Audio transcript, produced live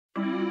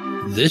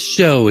This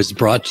show is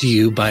brought to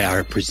you by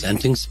our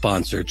presenting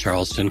sponsor,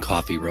 Charleston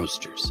Coffee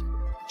Roasters.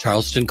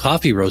 Charleston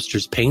Coffee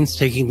Roasters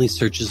painstakingly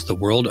searches the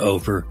world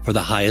over for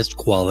the highest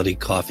quality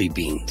coffee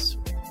beans.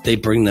 They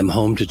bring them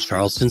home to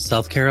Charleston,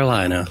 South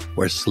Carolina,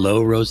 where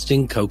slow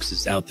roasting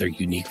coaxes out their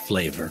unique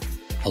flavor.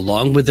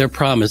 Along with their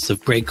promise of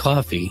great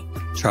coffee,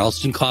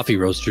 Charleston Coffee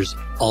Roasters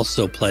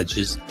also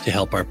pledges to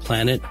help our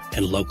planet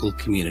and local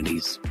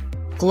communities.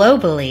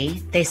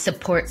 Globally, they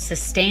support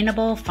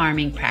sustainable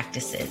farming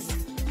practices.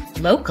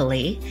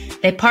 Locally,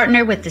 they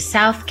partner with the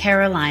South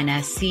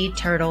Carolina Sea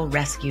Turtle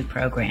Rescue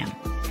Program.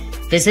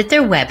 Visit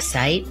their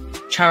website,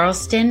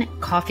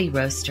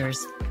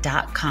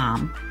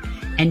 charlestoncoffeeroasters.com,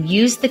 and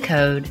use the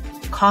code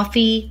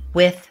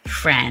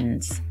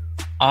COFFEEWITHFRIENDS,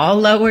 all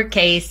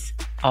lowercase,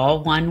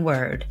 all one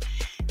word,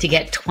 to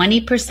get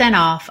 20%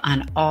 off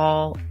on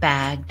all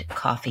bagged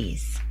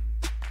coffees.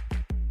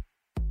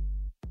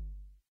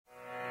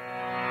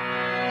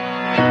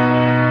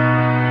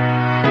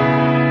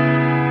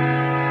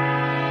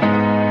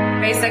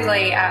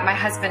 Basically, my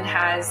husband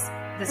has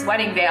this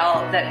wedding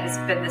veil that has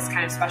been this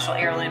kind of special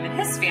heirloom in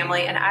his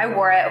family, and I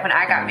wore it when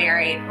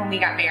we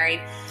got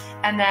married,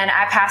 and then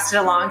I passed it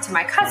along to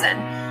my cousin.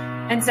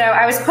 And so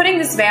I was putting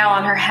this veil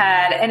on her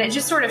head, and it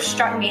just sort of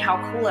struck me how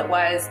cool it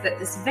was that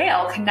this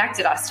veil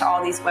connected us to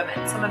all these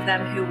women, some of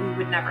them who we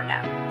would never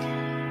know.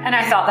 And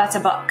I thought, that's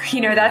a book.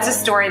 That's a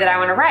story that I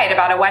want to write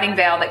about, a wedding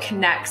veil that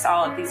connects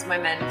all of these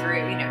women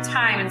through,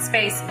 time and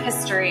space and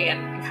history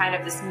and kind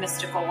of this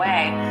mystical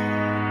way.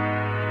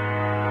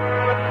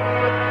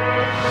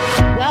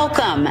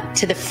 Welcome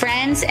to the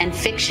Friends and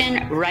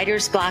Fiction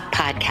Writer's Block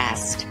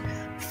podcast.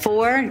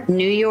 4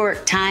 New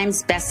York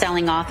Times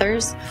bestselling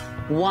authors,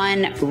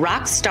 1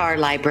 rock star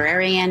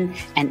librarian,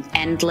 and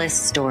endless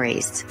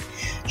stories.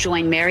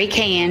 Join Mary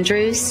Kay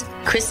Andrews,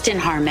 Kristen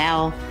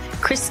Harmel,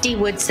 Kristy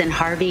Woodson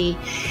Harvey,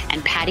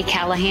 and Patty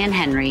Callahan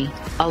Henry,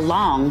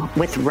 along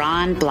with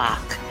Ron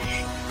Block.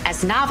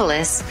 As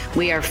novelists,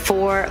 we are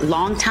 4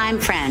 longtime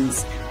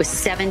friends with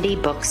 70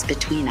 books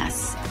between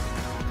us.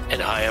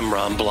 And I am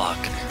Ron Block.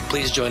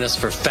 Please join us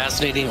for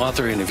fascinating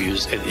author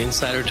interviews and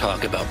insider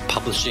talk about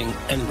publishing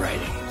and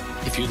writing.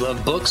 If you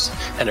love books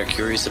and are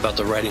curious about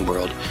the writing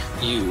world,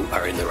 you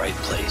are in the right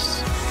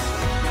place.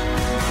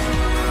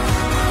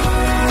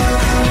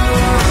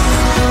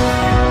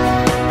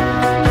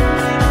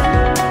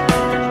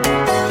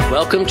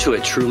 Welcome to a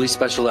truly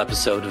special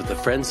episode of the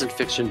Friends and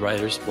Fiction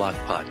Writers Block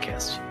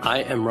podcast.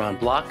 I am Ron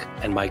Block,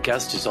 and my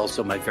guest is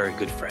also my very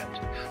good friend.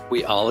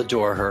 We all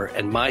adore her,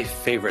 and my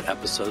favorite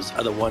episodes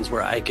are the ones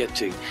where I get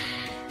to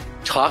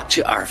talk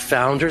to our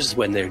founders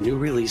when their new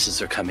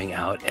releases are coming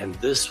out, and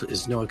this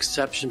is no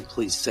exception.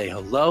 Please say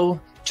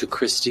hello to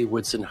Kristy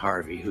Woodson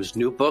Harvey, whose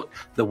new book,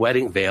 The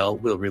Wedding Veil,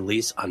 will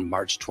release on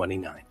March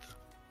 29th.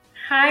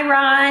 Hi,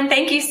 Ron.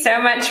 Thank you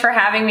so much for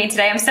having me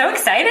today. I'm so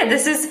excited.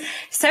 This is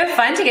so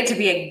fun to get to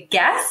be a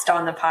guest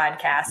on the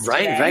podcast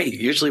today. Right.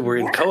 Usually we're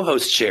in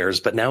co-host chairs,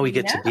 but now we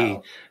get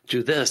to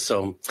do this.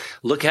 So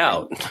look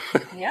out.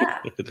 Yeah.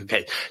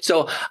 Okay.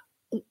 So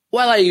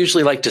while I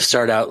usually like to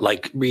start out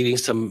like reading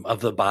some of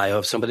the bio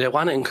of somebody, I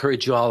want to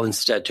encourage you all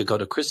instead to go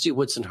to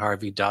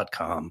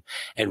KristyWoodsonHarvey.com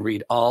and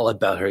read all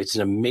about her. It's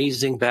an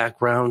amazing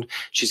background.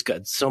 She's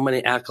got so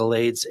many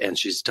accolades and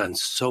she's done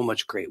so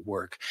much great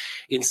work.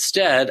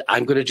 Instead,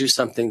 I'm going to do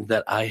something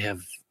that I have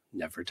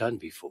never done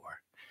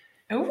before.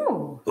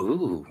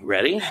 Ooh,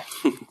 ready?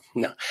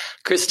 No.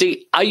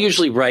 Kristy, I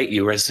usually write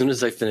you as soon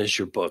as I finish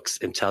your books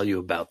and tell you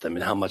about them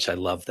and how much I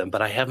love them,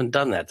 but I haven't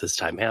done that this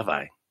time, have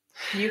I?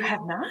 You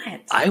have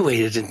not. I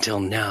waited until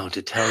now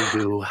to tell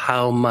you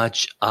how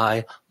much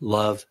I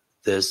love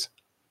this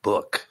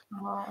book.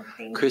 Oh,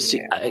 thank Kristy,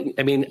 you.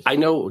 I mean, I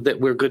know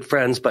that we're good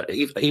friends, but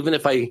even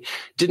if I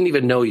didn't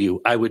even know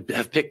you, I would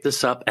have picked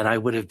this up and I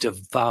would have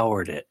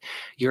devoured it.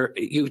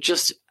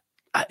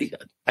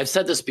 I've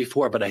said this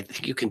before, but I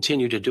think you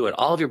continue to do it.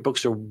 All of your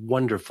books are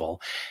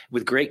wonderful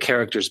with great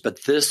characters,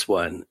 but this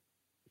one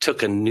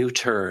took a new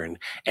turn,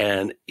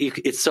 and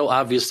it's so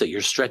obvious that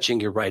you're stretching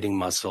your writing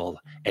muscle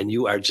and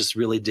you are just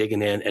really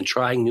digging in and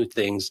trying new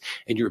things,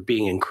 and you're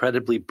being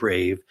incredibly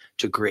brave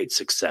to great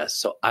success.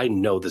 So I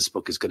know this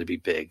book is going to be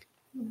big.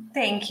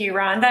 Thank you,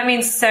 Ron. That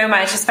means so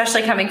much,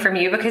 especially coming from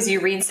you because you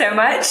read so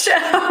much.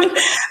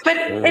 But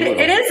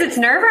it's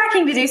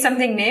nerve-wracking to do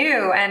something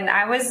new. And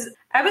I was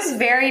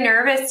very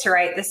nervous to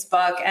write this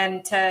book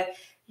and to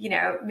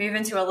move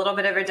into a little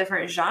bit of a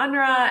different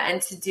genre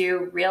and to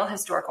do real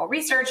historical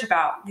research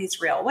about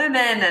these real women.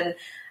 And,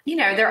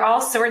 there are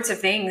all sorts of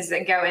things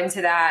that go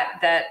into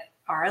that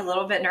are a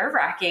little bit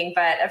nerve-wracking,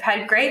 but I've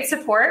had great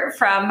support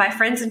from my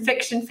friends and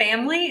fiction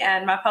family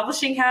and my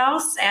publishing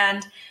house.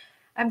 And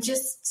I'm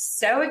just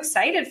so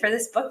excited for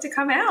this book to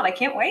come out. I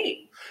can't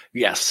wait.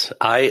 Yes,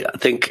 I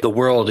think the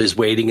world is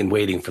waiting and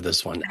waiting for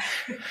this one.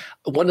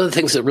 One of the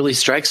things that really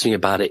strikes me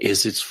about it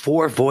is it's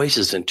 4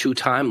 voices and 2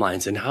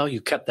 timelines and how you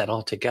kept that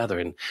all together.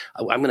 And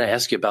I'm going to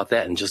ask you about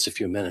that in just a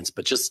few minutes,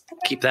 but just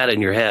keep that in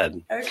your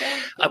head. Okay.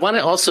 I want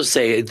to also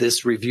say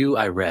this review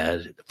I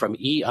read from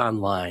E!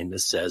 Online that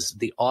says,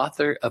 the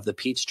author of the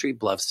Peachtree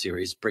Bluff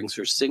series brings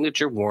her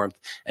signature warmth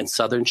and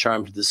Southern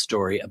charm to the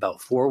story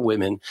about 4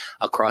 women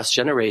across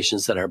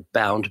generations that are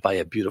bound by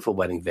a beautiful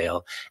wedding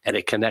veil and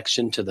a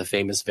connection to the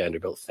famous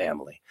Vanderbilt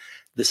family.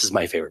 This is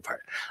my favorite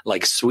part.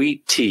 Like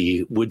sweet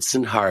tea,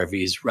 Woodson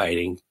Harvey's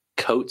writing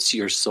coats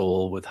your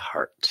soul with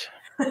heart.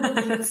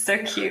 That's so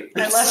cute.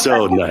 I love It's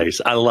so that. nice.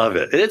 I love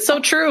it. And it's so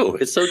true.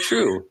 It's so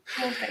true.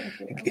 Oh,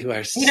 thank you. You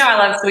are You know, I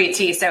love sweet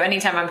tea. So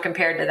anytime I'm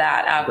compared to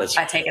that,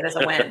 I take it as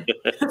a win.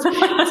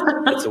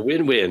 It's a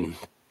win-win.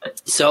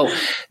 So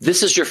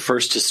this is your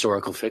first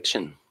historical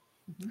fiction.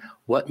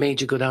 What made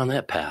you go down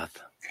that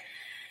path?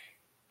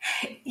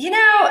 You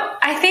know,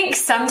 I think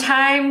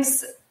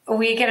sometimes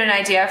we get an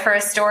idea for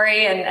a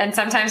story and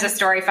sometimes a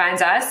story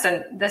finds us.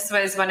 And this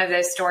was one of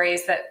those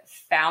stories that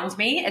found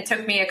me. It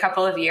took me a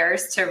couple of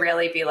years to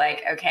really be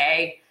like,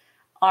 okay,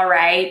 all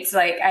right.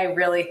 Like, I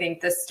really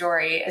think this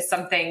story is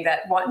something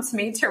that wants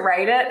me to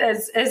write it,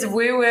 as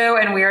woo-woo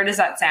and weird as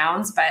that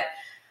sounds. But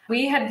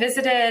we had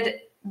visited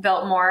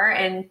Biltmore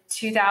in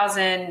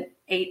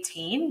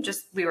 2018.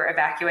 We were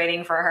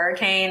evacuating for a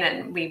hurricane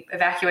and we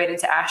evacuated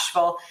to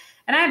Asheville.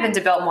 And I had been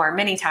to Biltmore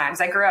many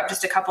times. I grew up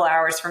just a couple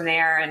hours from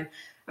there. And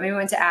we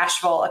went to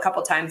Asheville a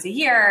couple times a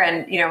year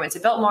and, went to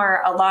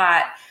Biltmore a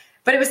lot.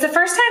 But it was the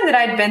first time that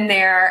I'd been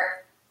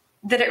there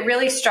that it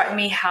really struck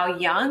me how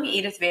young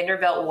Edith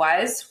Vanderbilt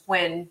was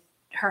when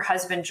her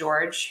husband,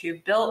 George, who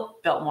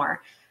built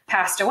Biltmore,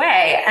 passed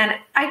away. And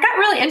I got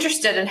really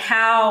interested in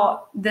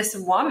how this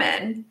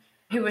woman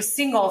who was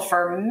single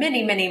for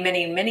many, many,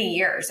 many, many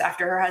years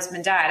after her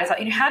husband died, I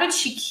thought, how did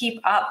she keep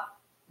up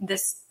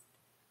this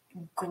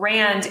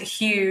grand,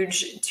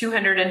 huge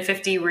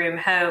 250 room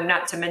home,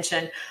 not to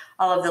mention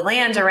all of the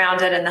land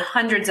around it and the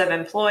hundreds of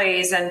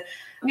employees. And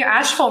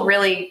Asheville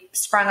really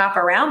sprung up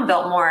around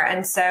Biltmore.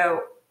 And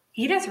so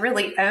Edith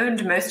really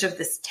owned most of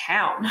this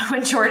town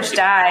when George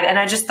died. And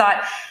I just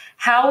thought,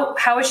 how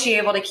was she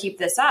able to keep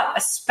this up?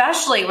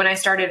 Especially when I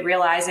started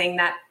realizing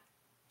that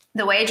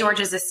the way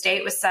George's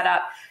estate was set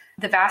up,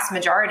 the vast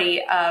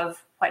majority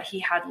of what he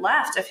had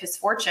left of his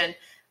fortune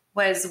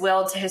was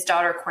willed to his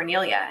daughter,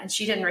 Cornelia, and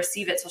she didn't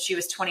receive it till she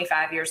was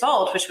 25 years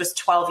old, which was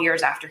 12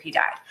 years after he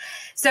died.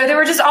 So there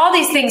were just all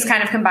these things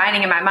kind of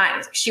combining in my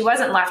mind. She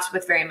wasn't left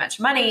with very much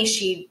money.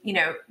 She,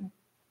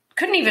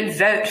 couldn't even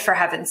vote, for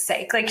heaven's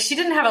sake. Like, she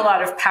didn't have a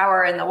lot of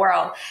power in the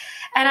world.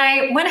 And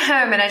I went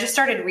home and I just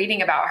started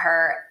reading about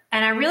her,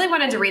 and I really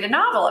wanted to read a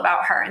novel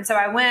about her. And so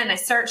I went and I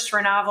searched for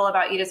a novel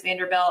about Edith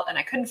Vanderbilt, and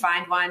I couldn't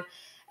find one.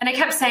 And I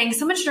kept saying,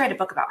 someone should write a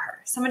book about her.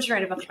 Someone should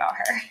write a book about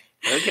her.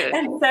 Okay.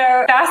 And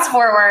so fast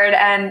forward,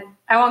 and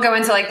I won't go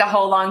into like the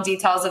whole long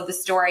details of the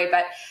story,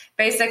 but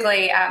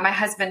basically my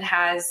husband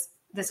has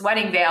this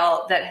wedding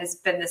veil that has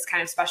been this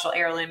kind of special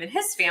heirloom in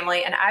his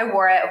family. And I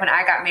wore it when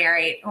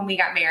we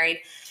got married.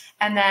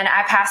 And then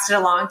I passed it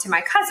along to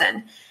my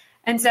cousin.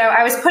 And so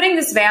I was putting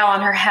this veil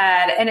on her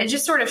head, and it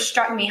just sort of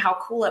struck me how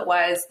cool it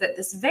was that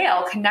this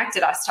veil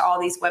connected us to all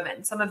these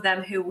women, some of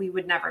them who we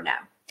would never know.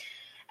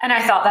 And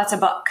I thought, that's a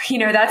book.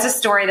 That's a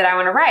story that I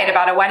want to write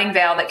about, a wedding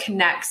veil that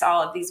connects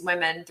all of these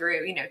women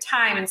through,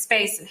 time and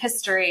space and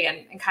history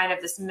and kind of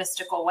this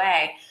mystical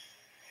way.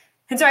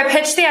 And so I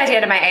pitched the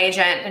idea to my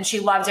agent, and she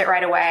loved it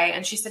right away.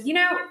 And she said,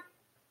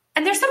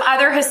 and there's some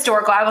other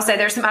historical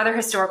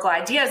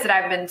ideas that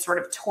I've been sort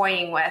of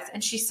toying with.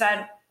 And she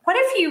said, what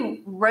if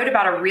you wrote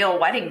about a real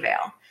wedding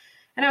veil?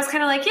 And I was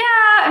kind of like,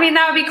 yeah,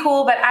 that would be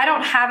cool, but I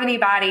don't have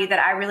anybody that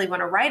I really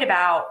want to write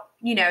about,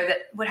 that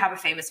would have a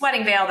famous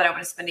wedding veil that I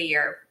want to spend a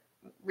year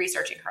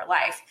researching her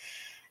life.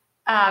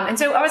 And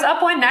so I was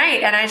up one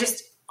night and I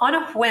just, on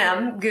a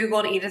whim,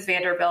 Googled Edith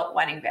Vanderbilt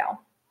wedding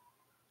veil.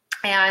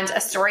 And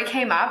a story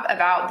came up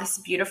about this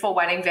beautiful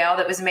wedding veil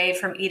that was made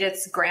from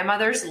Edith's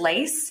grandmother's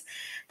lace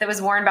that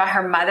was worn by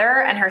her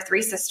mother and her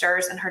 3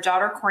 sisters and her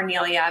daughter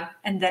Cornelia,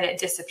 and then it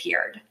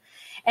disappeared.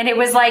 And it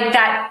was like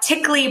that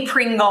prickly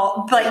tingle.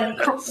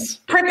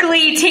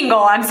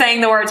 I'm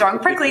saying the words wrong.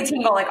 Prickly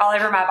tingle, like all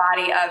over my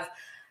body of,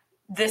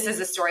 this is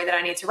a story that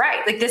I need to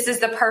write. Like, this is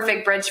the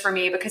perfect bridge for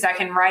me because I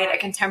can write a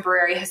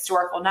contemporary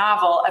historical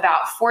novel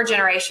about 4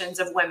 generations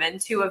of women,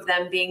 2 of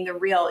them being the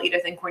real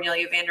Edith and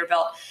Cornelia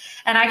Vanderbilt.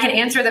 And I can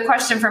answer the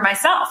question for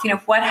myself,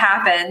 what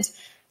happened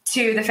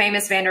to the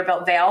famous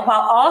Vanderbilt veil, while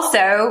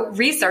also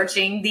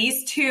researching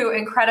these 2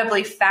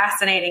 incredibly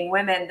fascinating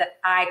women that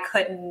I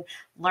couldn't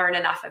learn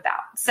enough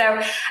about.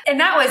 So, and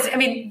that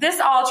was, this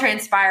all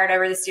transpired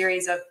over the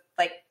series of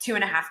like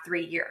 2.5,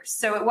 3 years.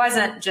 So it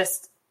wasn't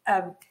just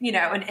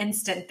an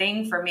instant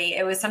thing for me.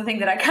 It was something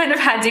that I kind of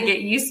had to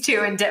get used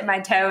to and dip my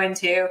toe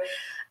into.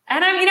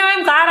 And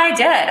I'm glad I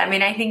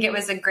did. I think it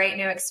was a great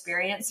new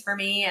experience for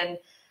me. And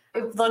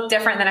It looked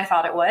different than I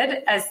thought it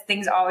would, as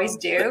things always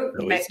do,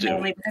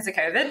 mainly because of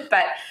COVID.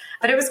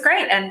 But it was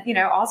great. And,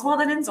 all's well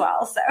that ends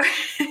well. So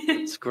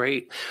it's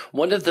great.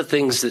 One of the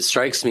things that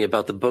strikes me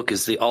about the book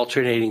is the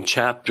alternating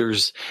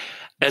chapters.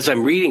 As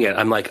I'm reading it,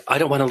 I'm like, I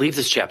don't want to leave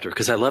this chapter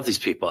because I love these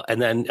people.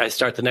 And then I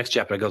start the next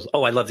chapter. I go,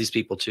 oh, I love these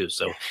people too.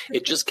 So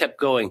it just kept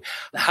going.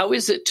 How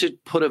is it to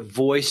put a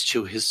voice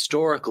to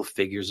historical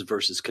figures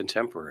versus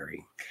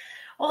contemporary?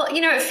 Well,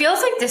 it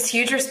feels like this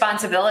huge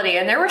responsibility.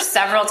 And there were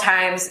several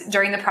times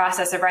during the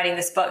process of writing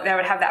this book that I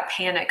would have that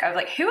panic of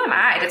like, who am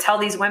I to tell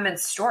these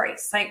women's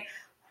stories? Like,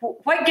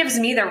 what gives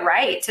me the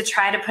right to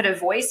try to put a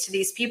voice to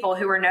these people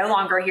who are no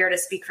longer here to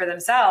speak for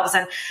themselves?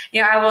 And,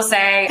 I will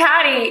say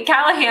Patty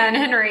Callahan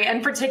Henry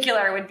in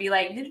particular would be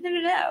like,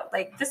 no.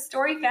 Like, this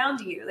story found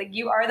you. Like,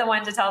 you are the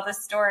one to tell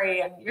this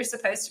story and you're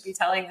supposed to be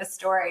telling this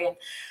story. And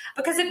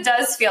because it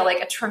does feel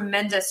like a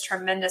tremendous,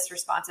 tremendous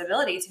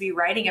responsibility to be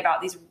writing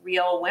about these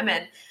real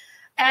women.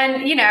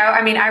 And,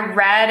 I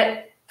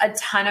read a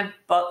ton of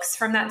books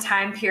from that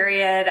time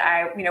period.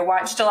 I,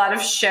 watched a lot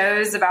of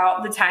shows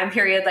about the time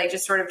period, like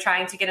just sort of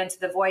trying to get into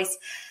the voice.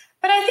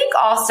 But I think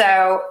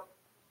also,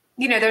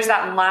 there's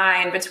that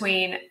line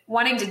between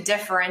wanting to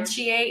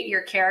differentiate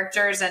your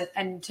characters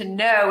and to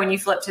know when you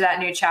flip to that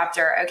new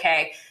chapter,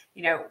 okay,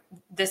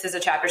 this is a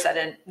chapter set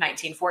in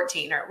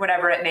 1914 or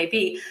whatever it may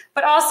be,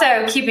 but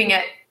also keeping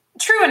it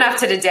true enough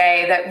to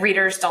today that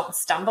readers don't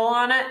stumble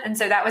on it. And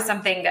so that was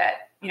something that,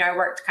 I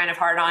worked kind of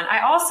hard on. I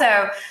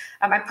also,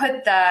 I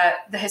put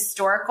the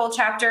historical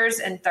chapters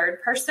in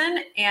third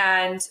person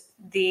and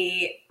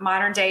the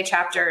modern day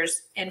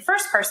chapters in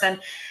first person.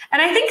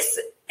 And I think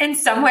in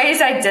some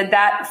ways I did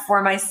that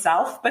for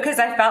myself because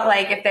I felt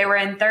like if they were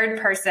in third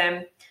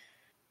person,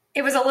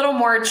 it was a little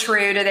more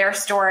true to their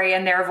story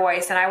and their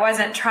voice. And I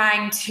wasn't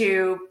trying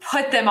to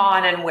put them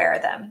on and wear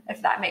them,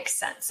 if that makes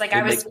sense. Like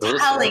I was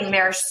telling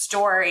their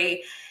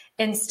story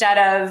instead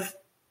of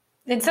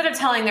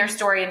telling their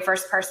story in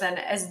first person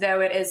as though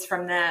it is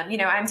from them.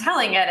 I'm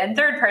telling it in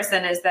third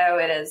person as though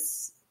it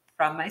is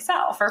from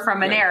myself or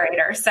from a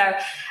narrator. So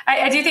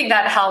I do think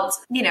that helped,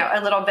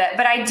 a little bit.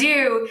 But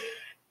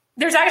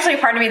there's actually a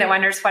part of me that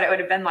wonders what it would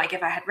have been like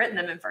if I had written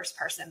them in first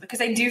person,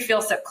 because I do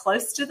feel so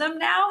close to them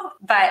now.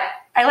 But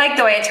I like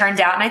the way it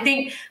turned out. And I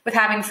think with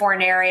having four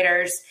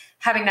narrators,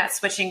 having that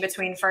switching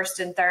between first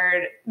and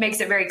third makes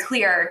it very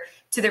clear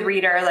to the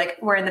reader, like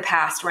we're in the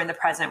past, we're in the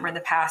present, we're in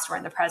the past, we're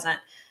in the present.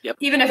 Yep.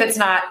 Even if it's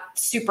not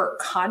super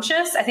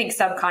conscious, I think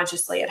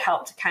subconsciously it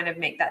helped to kind of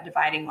make that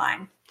dividing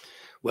line.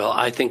 Well,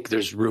 I think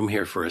there's room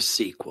here for a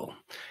sequel.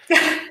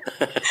 I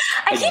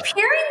keep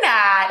hearing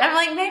that. I'm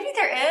like, maybe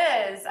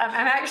there is. I'm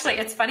actually,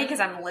 it's funny because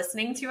I'm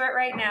listening to it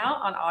right now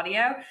on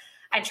audio.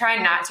 I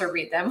try not to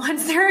read them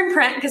once they're in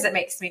print because it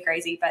makes me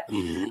crazy. But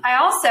I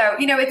also,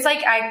 it's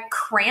like I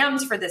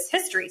crammed for this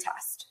history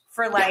test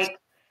for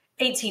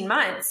 18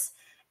 months.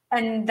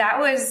 And that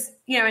was,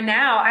 and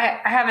now I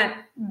haven't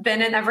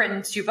I've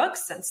written 2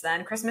 books since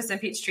then, Christmas in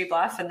Peachtree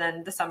Bluff and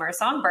then The Summer of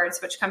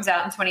Songbirds, which comes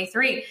out in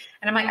 23.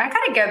 And I'm like, I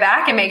got to go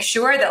back and make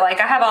sure that I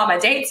have all my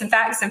dates and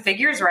facts and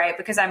figures right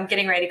because I'm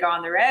getting ready to go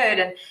on the road.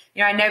 And,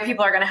 I know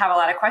people are going to have a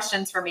lot of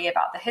questions for me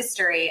about the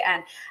history.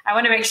 And I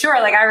want to make sure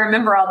I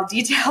remember all the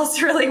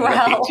details really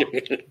well.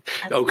 Right.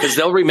 Oh, because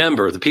they'll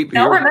remember. The people,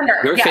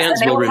 your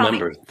fans will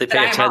remember. They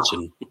pay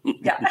attention.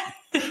 Yeah.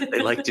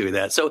 They like doing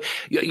that. So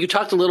you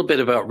talked a little bit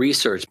about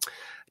research.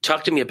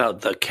 Talk to me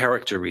about the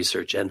character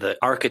research and the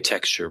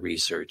architecture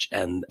research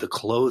and the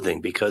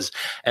clothing, because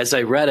as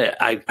I read it,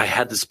 I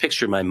had this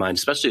picture in my mind,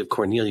 especially of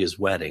Cornelia's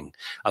wedding,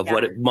 of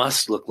what it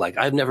must look like.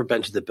 I've never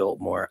been to the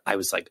Biltmore. I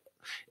was like,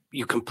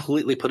 you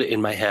completely put it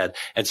in my head.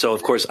 And so,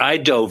 of course, I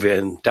dove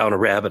down a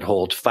rabbit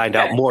hole to find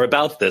out more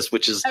about this,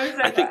 which is,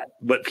 I think,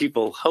 what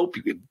people hope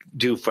you could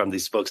do from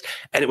these books.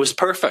 And it was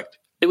perfect.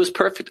 It was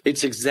perfect.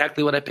 It's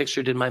exactly what I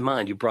pictured in my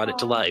mind. You brought it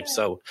to life.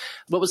 So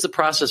what was the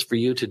process for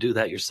you to do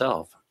that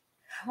yourself?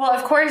 Well,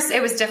 of course,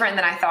 it was different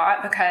than I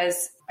thought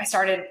because I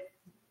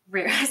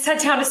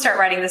sat down to start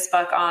writing this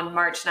book on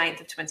March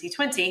 9th of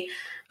 2020.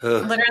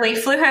 Literally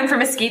flew home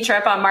from a ski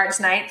trip on March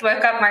 9th,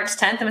 woke up March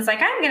 10th and was like,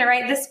 I'm going to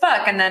write this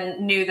book. And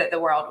then knew that the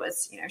world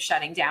was,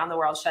 shutting down. The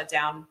world shut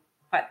down.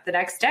 The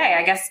next day,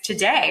 I guess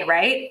today,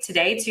 right?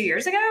 Today, 2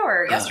 years ago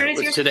or yesterday?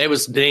 Today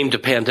was named a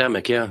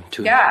pandemic. Yeah.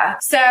 Yeah.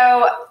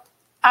 So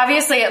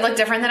obviously it looked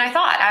different than I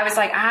thought. I was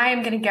like,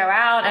 I'm going to go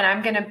out and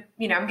I'm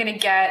going to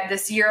get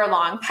this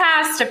year-long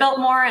pass to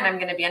Biltmore and I'm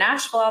going to be in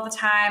Asheville all the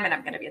time. And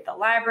I'm going to be at the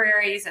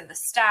libraries and the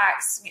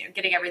stacks,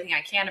 getting everything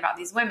I can about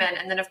these women.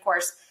 And then of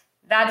course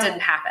that didn't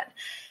happen.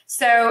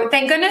 So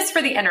thank goodness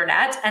for the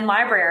internet and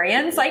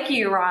librarians like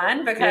you,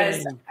 Ron,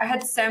 because I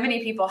had so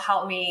many people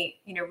help me,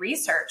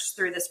 research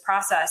through this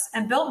process.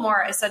 And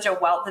Biltmore is such a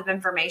wealth of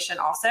information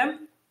also.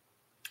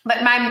 But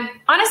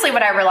honestly,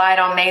 what I relied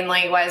on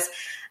mainly was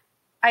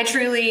I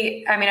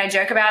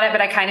joke about it,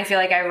 but I kind of feel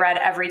like I read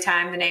every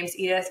time the names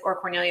Edith or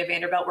Cornelia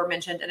Vanderbilt were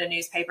mentioned in a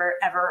newspaper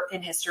ever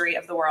in history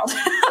of the world.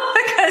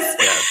 Because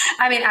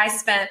I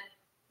spent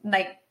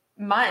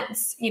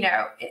months,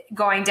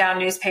 going down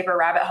newspaper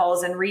rabbit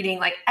holes and reading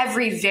like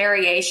every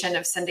variation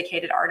of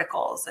syndicated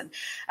articles and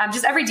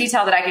just every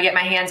detail that I could get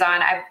my hands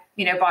on. I,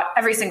 bought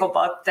every single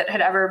book that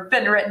had ever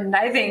been written,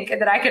 I think,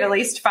 that I could at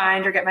least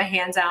find or get my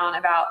hands on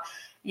about,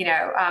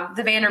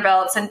 the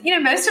Vanderbilts. And,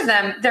 most of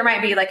them, there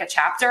might be like a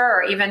chapter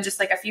or even just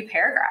like a few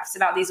paragraphs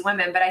about these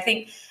women. But I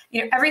think,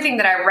 everything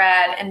that I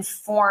read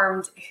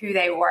informed who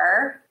they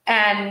were.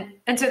 And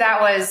so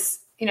that was,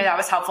 that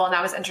was helpful and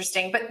that was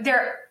interesting. But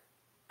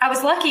I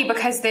was lucky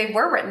because they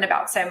were written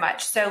about so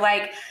much. So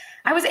like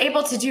I was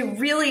able to do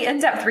really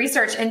in-depth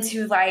research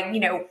into like,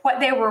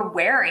 what they were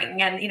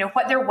wearing and,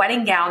 what their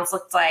wedding gowns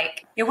looked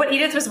like, what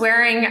Edith was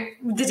wearing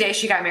the day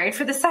she got married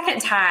for the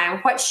second time,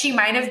 what she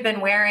might have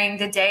been wearing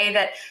the day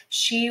that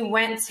she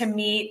went to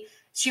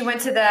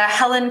the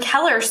Helen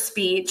Keller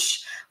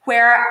speech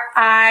where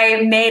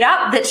I made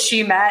up that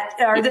she met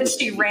or that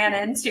she ran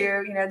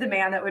into, the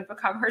man that would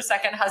become her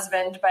second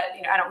husband. But,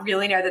 I don't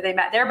really know that they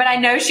met there, but I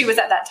know she was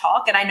at that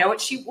talk and I know what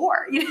she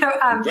wore,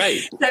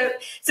 Right.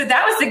 So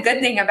that was the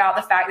good thing about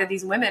the fact that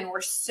these women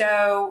were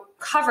so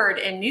covered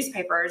in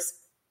newspapers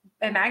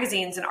and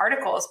magazines and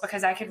articles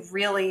because I could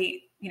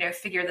really,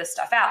 figure this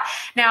stuff out.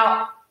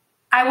 Now,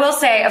 I will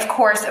say, of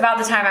course, about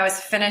the time I was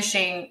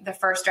finishing the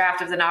first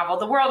draft of the novel,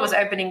 the world was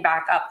opening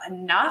back up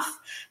enough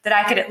that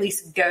I could at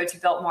least go to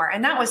Biltmore.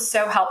 And that was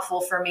so helpful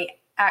for me,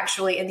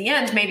 actually, in the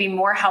end, maybe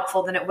more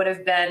helpful than it would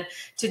have been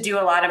to do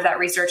a lot of that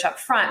research up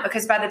front.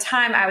 Because by the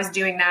time I was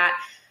doing that,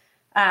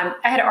 I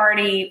had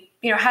already,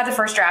 had the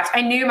first draft.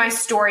 I knew my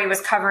story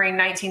was covering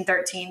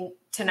 1914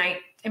 to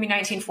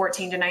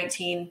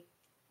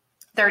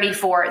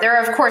 1934. There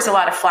are, of course, a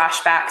lot of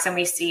flashbacks, and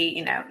we see,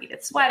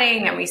 Edith's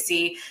wedding, and we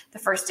see the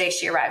first day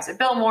she arrives at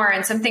Biltmore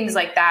and some things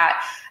like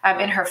that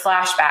in her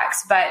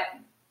flashbacks. But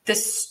the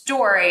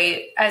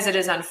story, as it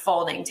is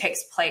unfolding,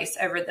 takes place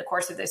over the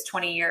course of those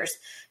 20 years.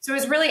 So I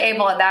was really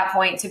able at that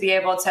point to be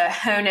able to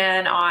hone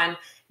in on,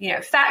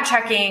 fact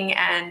checking,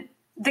 and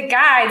the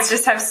guides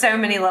just have so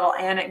many little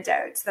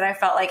anecdotes that I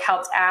felt like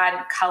helped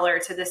add color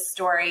to this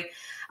story.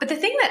 But the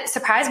thing that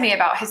surprised me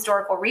about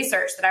historical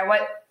research that I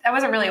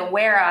wasn't really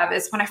aware of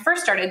is when I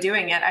first started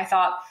doing it, I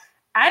thought,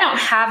 I don't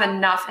have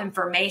enough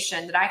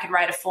information that I could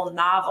write a full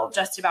novel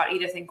just about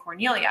Edith and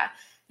Cornelia.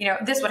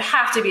 This would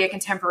have to be a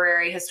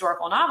contemporary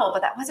historical novel,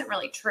 but that wasn't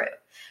really true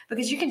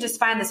because you can just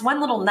find this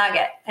one little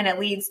nugget and it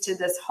leads to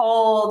this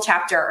whole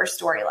chapter or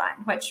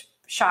storyline, which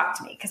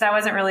shocked me because I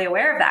wasn't really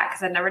aware of that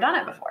because I'd never done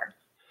it before.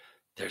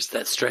 There's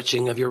that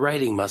stretching of your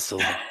writing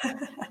muscle.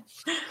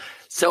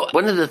 So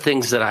one of the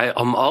things that I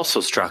am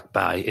also struck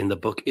by in the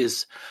book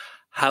is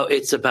how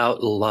it's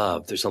about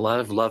love. There's a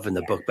lot of love in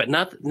the book, but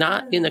not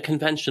in a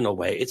conventional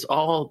way. It's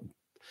all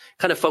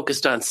kind of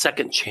focused on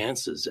second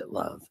chances at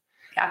love.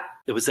 Yeah.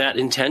 Was that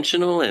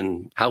intentional?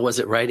 And how was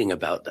it writing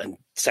about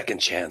second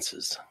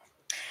chances?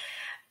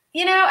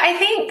 I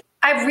think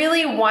I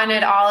really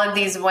wanted all of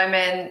these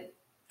women.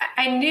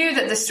 I knew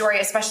that the story,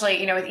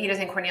 especially, with Edith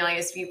and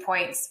Cornelia's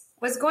viewpoints,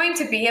 was going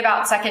to be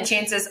about second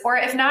chances, or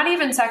if not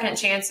even second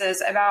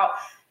chances, about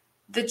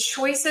the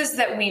choices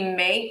that we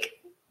make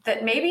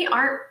that maybe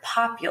aren't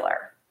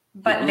popular,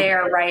 but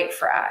they're right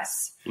for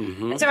us.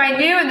 Mm-hmm. And so I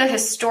knew in the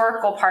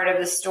historical part of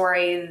the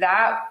story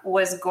that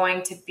was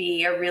going to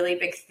be a really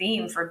big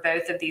theme for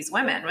both of these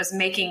women, was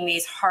making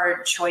these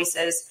hard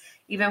choices,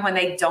 even when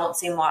they don't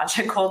seem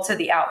logical to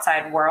the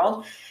outside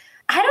world.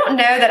 I don't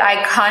know that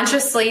I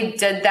consciously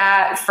did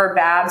that for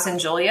Babs and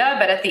Julia,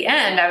 but at the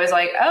end I was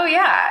like, oh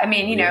yeah. I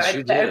mean, yes,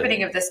 at the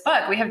opening of this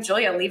book, we have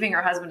Julia leaving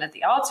her husband at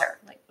the altar.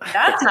 Like,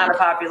 that's not a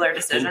popular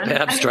decision. And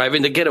Babs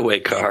driving the getaway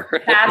car.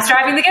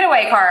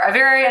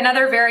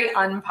 Another very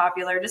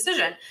unpopular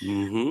decision.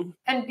 Mm-hmm.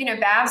 And,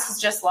 Babs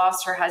has just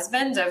lost her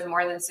husband of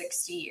more than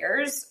 60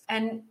 years,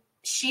 and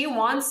she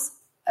wants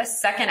a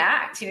second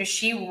act.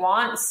 She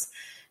wants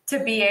to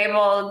be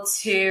able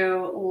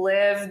to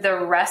live the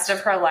rest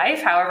of her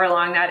life, however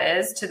long that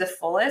is, to the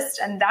fullest.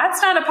 And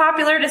that's not a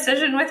popular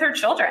decision with her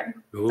children.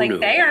 Oh, no.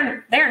 They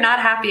are not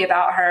happy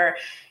about her,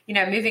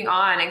 moving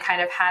on and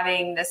kind of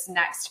having this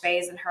next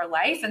phase in her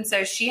life. And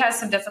so she has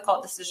some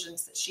difficult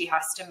decisions that she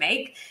has to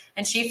make.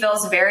 And she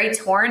feels very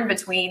torn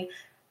between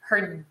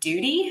her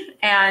duty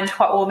and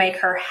what will make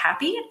her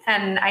happy.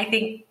 And I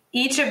think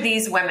each of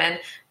these women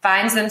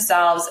finds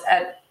themselves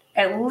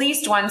at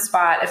least one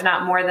spot, if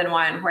not more than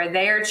one, where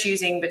they are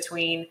choosing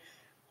between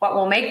what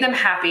will make them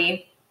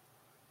happy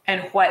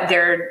and what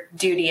their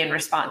duty and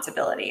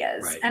responsibility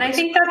is. Right. And I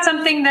think that's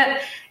something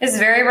that is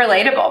very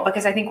relatable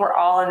because I think we're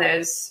all in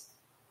those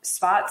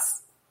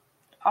spots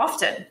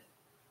often.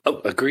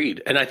 Oh,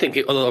 agreed. And I think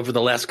over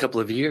the last couple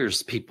of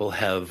years, people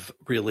have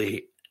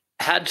really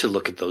had to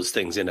look at those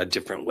things in a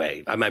different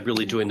way. Am I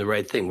really doing the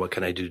right thing? What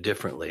can I do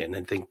differently? And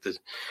I think that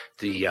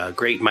the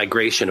great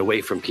migration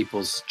away from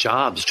people's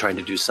jobs, trying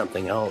to do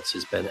something else,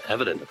 has been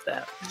evident of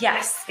that.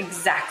 Yes,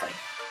 exactly.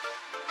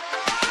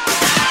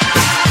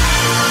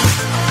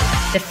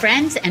 The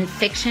Friends and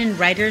Fiction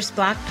Writer's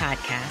Block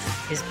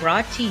podcast is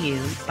brought to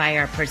you by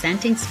our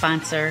presenting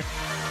sponsor,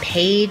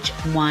 Page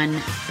One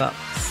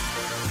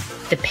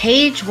Books. The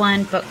Page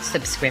One book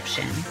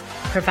subscription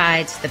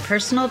provides the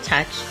personal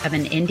touch of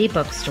an indie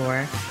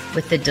bookstore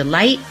with the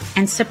delight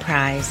and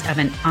surprise of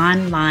an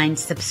online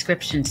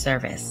subscription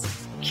service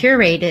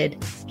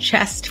curated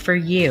just for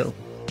you.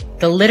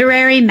 The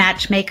literary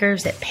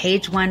matchmakers at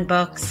Page One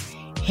Books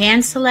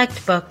hand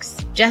select books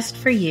just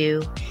for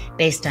you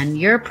based on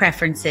your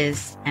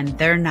preferences and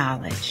their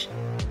knowledge.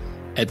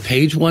 At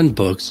Page One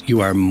Books,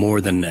 you are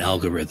more than an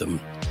algorithm.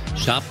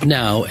 Shop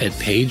now at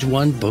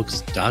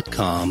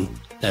pageonebooks.com.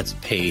 That's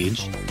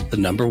page, the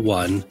number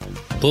one,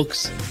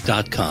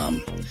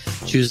 books.com.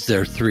 Choose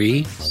their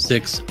 3,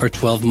 6, or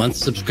 12-month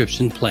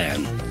subscription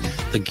plan.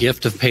 The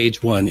gift of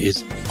Page One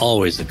is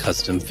always a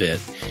custom fit.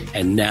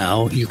 And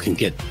now you can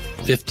get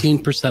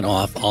 15%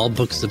 off all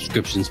book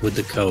subscriptions with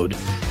the code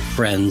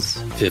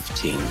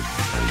FRIENDS15.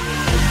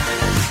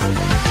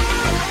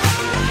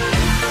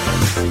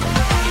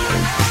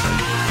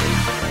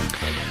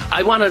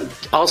 I want to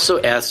also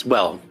ask,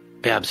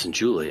 Babs and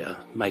Julia,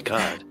 my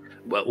God,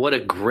 what a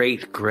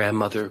great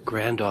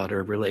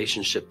grandmother-granddaughter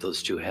relationship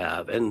those two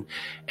have. And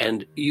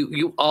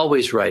you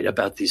always write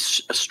about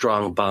these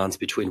strong bonds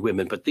between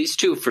women, but these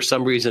two, for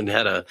some reason,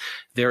 had a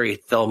very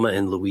Thelma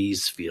and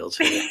Louise feel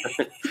to them.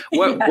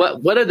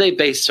 What are they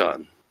based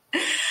on?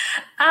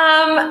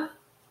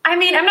 I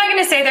mean, I'm not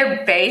going to say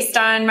they're based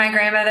on my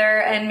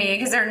grandmother and me,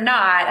 because they're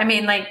not. I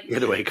mean, like,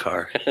 Get away,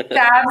 car.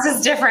 Babs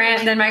is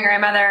different than my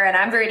grandmother, and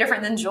I'm very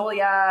different than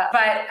Julia.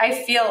 But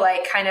I feel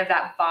like kind of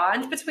that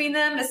bond between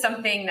them is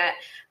something that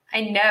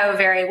I know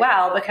very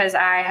well, because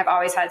I have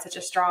always had such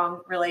a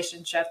strong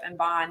relationship and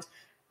bond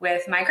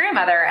with my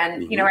grandmother.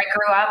 And, you know, I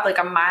grew up like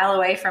a mile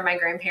away from my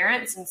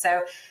grandparents. And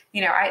so,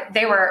 you know,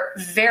 they were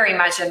very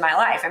much in my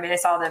life. I mean, I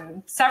saw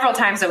them several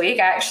times a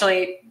week. I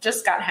actually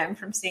just got home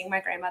from seeing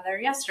my grandmother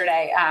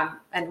yesterday.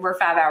 And we're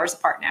 5 hours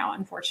apart now,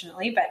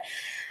 unfortunately. But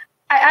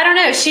I don't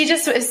know. She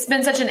just has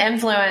been such an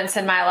influence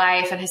in my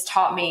life and has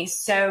taught me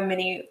so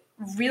many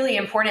really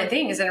important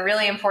things and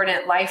really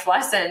important life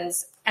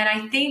lessons. And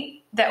I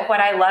think that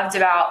what I loved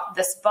about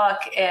this book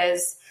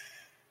is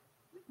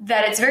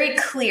that it's very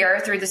clear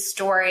through the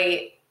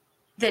story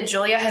that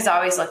Julia has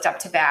always looked up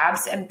to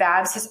Babs, and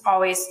Babs has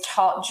always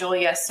taught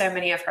Julia so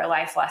many of her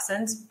life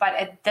lessons. But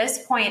at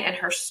this point in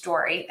her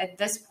story, at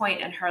this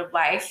point in her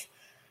life,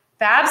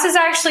 Babs is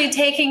actually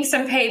taking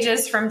some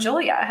pages from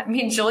Julia. I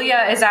mean,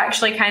 Julia is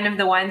actually kind of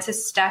the one to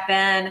step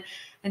in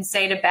and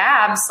say to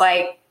Babs,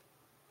 like,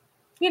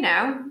 you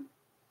know,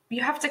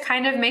 you have to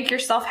kind of make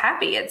yourself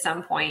happy at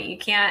some point. You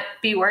can't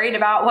be worried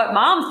about what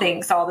mom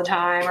thinks all the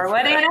time, or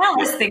what Aunt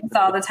Alice thinks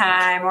all the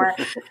time, or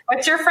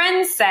what your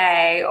friends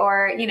say,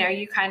 or, you know,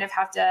 you kind of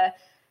have to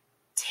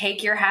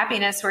take your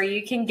happiness where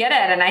you can get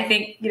it. And I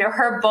think, you know,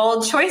 her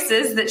bold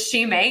choices that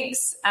she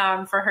makes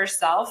for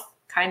herself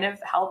kind of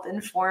help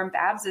inform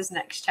Babs's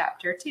next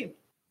chapter too.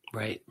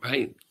 Right.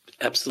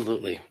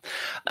 Absolutely.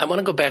 I want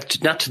to go back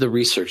to, not to the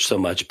research so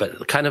much,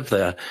 but kind of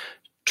the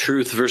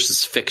truth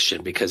versus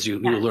fiction, because you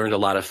learned a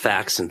lot of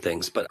facts and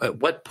things. But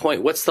at what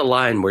point, what's the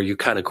line where you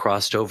kind of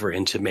crossed over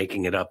into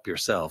making it up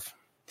yourself?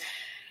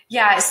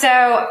 Yeah. So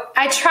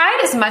I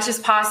tried as much as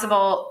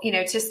possible, you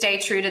know, to stay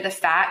true to the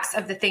facts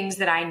of the things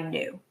that I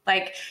knew.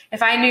 Like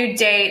if I knew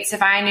dates,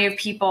 if I knew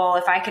people,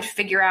 if I could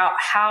figure out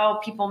how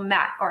people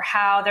met or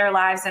how their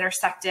lives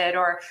intersected,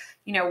 or,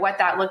 you know, what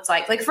that looked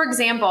like. Like, for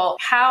example,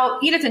 how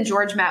Edith and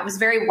George met was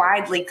very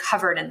widely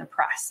covered in the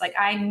press. Like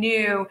I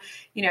knew,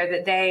 you know,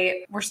 that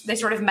they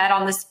sort of met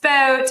on this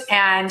boat,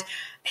 and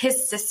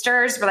his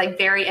sisters were like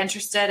very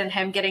interested in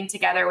him getting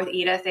together with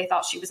Edith. They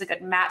thought she was a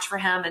good match for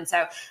him. And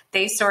so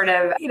they sort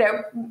of, you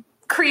know,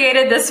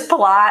 created this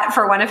plot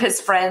for one of his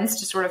friends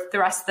to sort of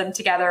thrust them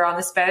together on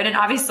this boat. And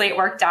obviously it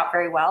worked out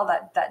very well.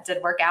 That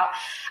did work out.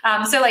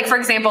 So like, for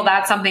example,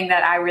 that's something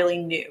that I really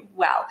knew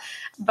well.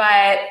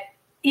 But,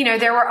 you know,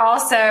 there were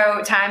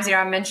also times, you know,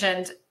 I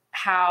mentioned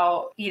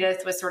how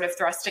Edith was sort of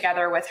thrust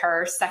together with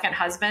her second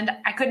husband.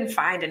 I couldn't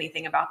find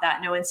anything about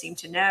that. No one seemed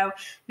to know.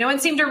 No one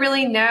seemed to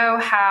really know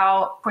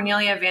how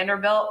Cornelia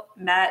Vanderbilt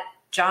met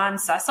John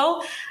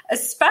Cecil,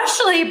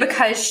 especially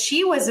because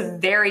she was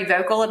very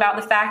vocal about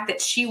the fact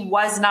that she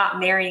was not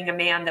marrying a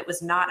man that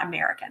was not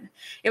American.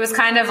 It was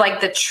kind of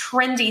like the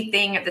trendy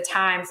thing at the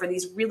time for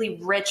these really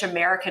rich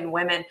American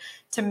women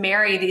to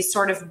marry these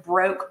sort of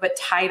broke but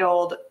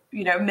titled,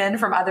 you know, men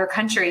from other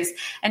countries.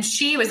 And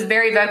she was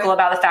very vocal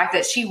about the fact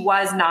that she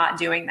was not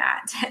doing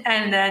that.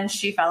 And then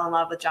she fell in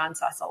love with John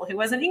Cecil, who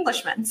was an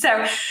Englishman.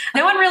 So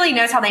no one really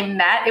knows how they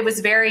met. It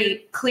was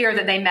very clear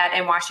that they met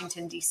in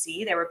Washington,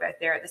 D.C. They were both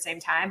there at the same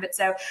time. But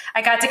so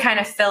I got to kind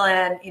of fill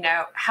in, you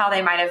know, how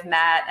they might have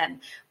met and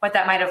what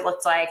that might have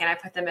looked like. And I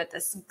put them at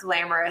this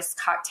glamorous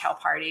cocktail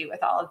party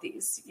with all of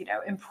these, you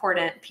know,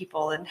 important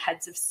people and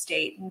heads of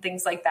state and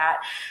things like that.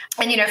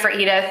 And, you know, for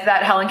Edith,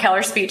 that Helen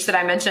Keller speech that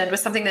I mentioned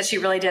was something that she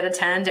really did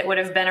attend. It would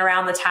have been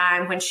around the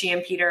time when she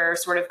and Peter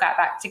sort of got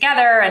back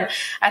together. And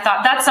I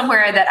thought that's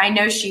somewhere that I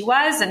know she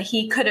was and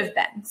he could have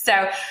been.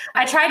 So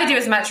I tried to do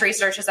as much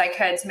research as I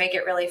could to make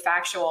it really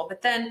factual.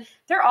 But then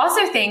there are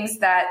also things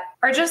that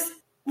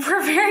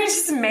were very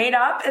just made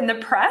up in the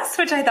press,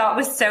 which I thought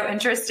was so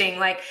interesting.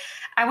 Like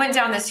I went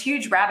down this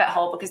huge rabbit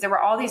hole because there were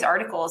all these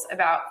articles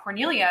about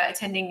Cornelia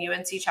attending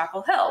UNC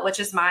Chapel Hill, which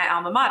is my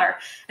alma mater.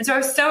 And so I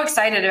was so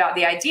excited about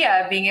the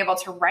idea of being able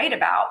to write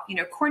about,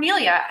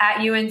 Cornelia at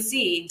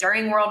UNC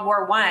during World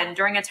War I,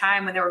 during a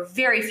time when there were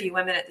very few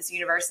women at this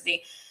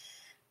university.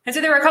 And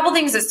so there were a couple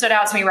things that stood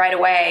out to me right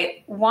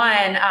away.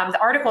 One, the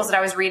articles that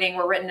I was reading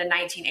were written in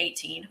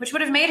 1918, which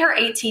would have made her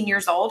 18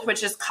 years old,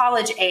 which is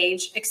college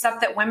age,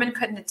 except that women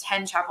couldn't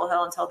attend Chapel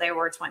Hill until they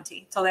were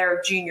 20, till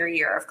their junior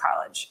year of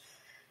college.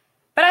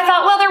 But I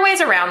thought, well, there are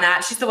ways around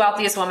that. She's the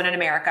wealthiest woman in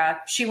America.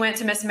 She went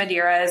to Miss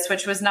Madeira's,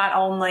 which was not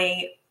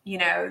only,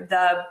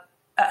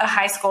 a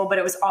high school, but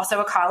it was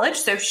also a college.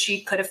 So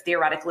she could have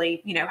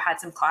theoretically,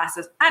 had some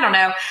classes. I don't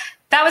know.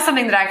 That was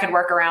something that I could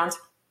work around.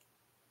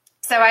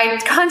 So I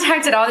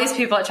contacted all these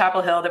people at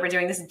Chapel Hill that were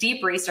doing this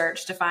deep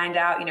research to find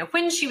out,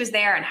 when she was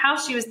there and how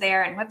she was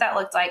there and what that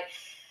looked like,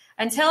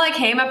 until I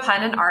came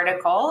upon an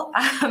article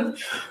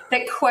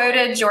that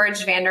quoted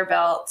George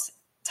Vanderbilt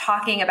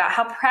talking about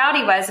how proud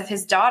he was of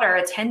his daughter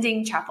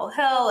attending Chapel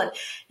Hill and,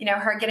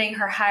 her getting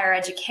her higher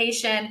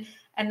education.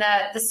 And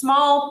the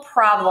small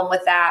problem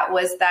with that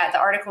was that the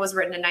article was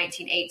written in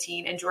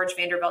 1918 and George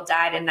Vanderbilt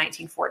died in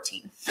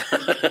 1914. So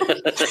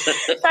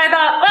I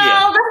thought,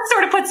 well, that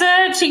sort of puts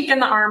a chink in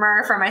the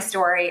armor for my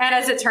story. And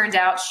as it turned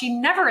out, she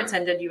never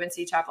attended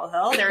UNC Chapel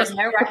Hill. There is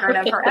no record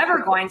of her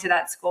ever going to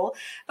that school.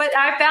 But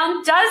I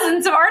found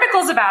dozens of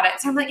articles about it.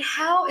 So I'm like,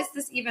 how is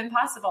this even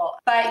possible?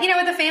 But,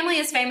 with a family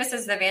as famous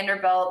as the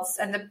Vanderbilts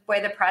and the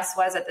way the press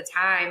was at the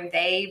time,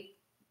 they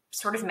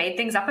sort of made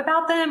things up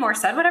about them or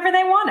said whatever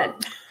they wanted.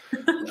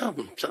 Well,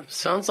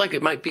 sounds like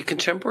it might be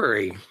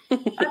contemporary.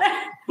 Like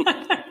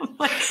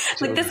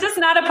this is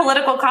not a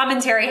political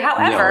commentary.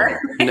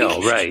 However,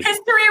 no, right.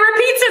 History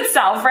repeats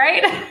itself,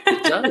 right?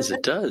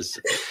 It does.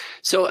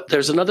 So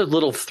there's another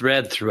little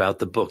thread throughout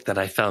the book that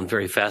I found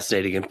very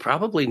fascinating and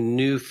probably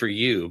new for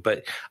you,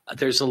 but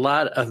there's a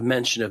lot of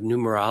mention of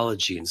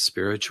numerology and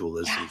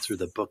spiritualism through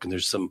the book. And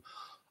there's some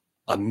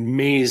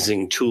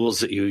amazing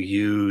tools that you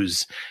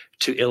use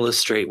to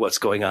illustrate what's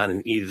going on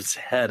in Edith's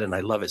head. And I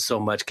love it so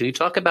much. Can you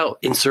talk about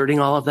inserting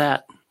all of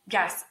that?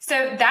 Yes. So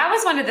that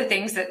was one of the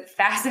things that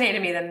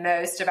fascinated me the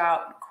most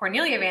about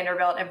Cornelia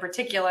Vanderbilt in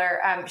particular.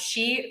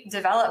 She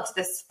developed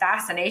this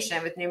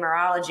fascination with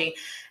numerology,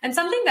 and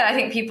something that I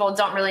think people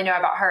don't really know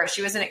about her.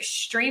 She was an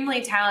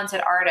extremely talented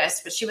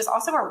artist, but she was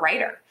also a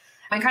writer,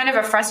 and kind of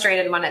a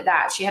frustrated one at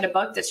that. She had a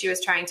book that she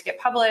was trying to get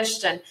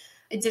published, and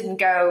it didn't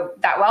go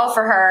that well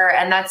for her.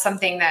 And that's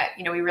something that,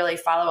 we really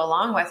follow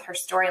along with her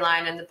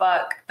storyline in the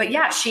book. But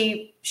yeah,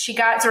 she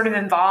got sort of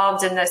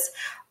involved in this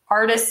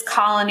artist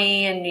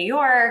colony in New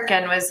York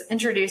and was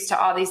introduced to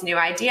all these new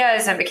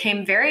ideas and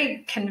became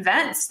very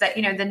convinced that,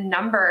 the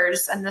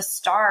numbers and the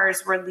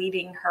stars were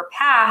leading her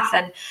path.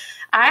 And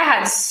I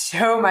had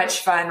so much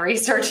fun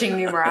researching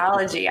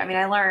numerology. I mean,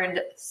 I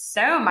learned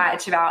so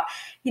much about,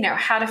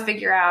 how to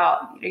figure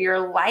out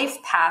your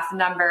life path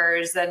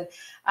numbers and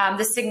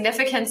the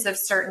significance of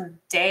certain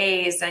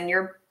days and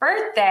your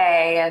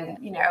birthday. And,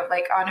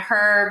 like on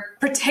her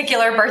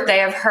particular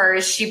birthday of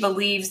hers, she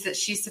believes that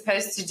she's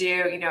supposed to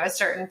do, a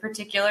certain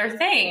particular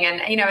thing.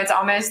 And, it's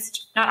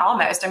not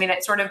almost,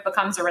 it sort of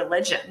becomes a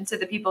religion to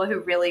the people who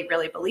really,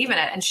 really believe in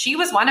it. And she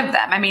was one of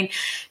them.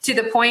 To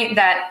the point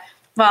that,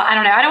 well, I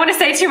don't know. I don't want to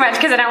say too much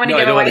because I don't want to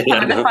give away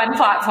some of the fun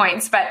plot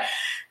points, but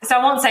so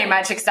I won't say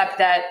much except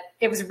that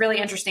it was really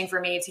interesting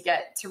for me to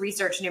get to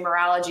research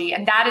numerology.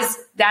 And that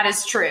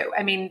is true.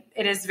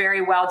 It is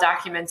very well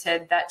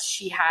documented that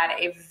she had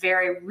a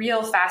very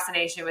real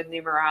fascination with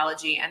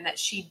numerology and that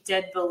she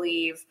did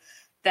believe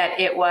that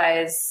it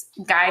was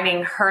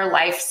guiding her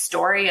life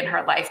story and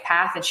her life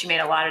path. And she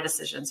made a lot of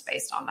decisions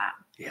based on that.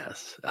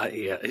 Yes.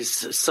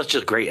 It's such a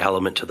great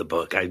element to the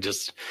book. I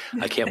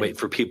can't wait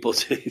for people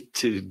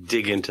to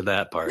dig into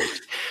that part.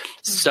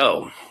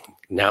 So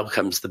now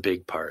comes the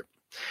big part.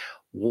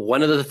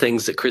 One of the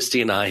things that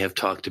Kristy and I have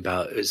talked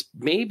about is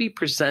maybe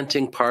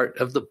presenting part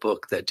of the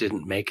book that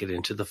didn't make it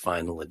into the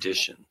final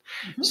edition.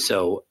 Mm-hmm.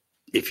 So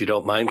if you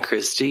don't mind,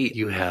 Kristy,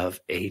 you have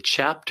a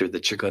chapter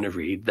that you're going to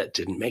read that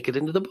didn't make it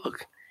into the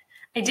book.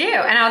 I do.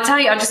 And I'll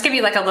just give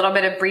you like a little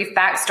bit of brief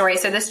backstory.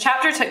 So this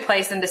chapter took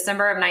place in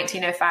December of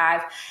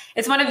 1905.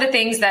 It's one of the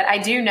things that I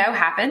do know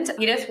happened.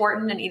 Edith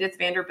Wharton and Edith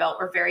Vanderbilt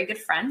were very good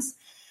friends.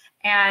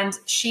 And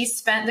she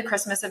spent the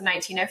Christmas of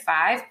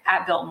 1905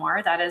 at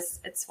Biltmore.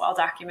 It's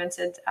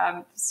well-documented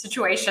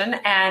situation.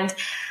 And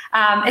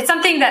it's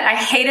something that I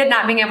hated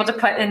not being able to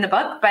put in the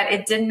book, but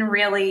it didn't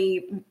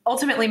really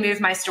ultimately move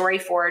my story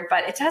forward.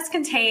 But it does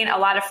contain a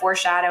lot of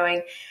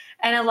foreshadowing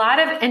and a lot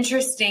of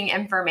interesting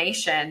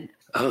information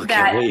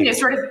that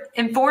sort of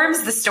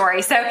informs the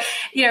story. So,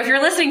 if you're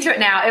listening to it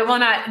now, it will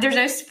not, there's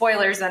no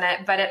spoilers in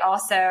it, but it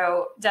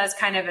also does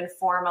kind of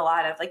inform a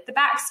lot of like the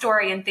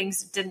backstory and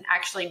things that didn't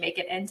actually make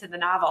it into the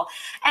novel.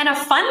 And a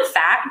fun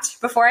fact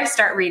before I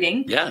start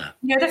reading,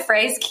 the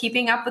phrase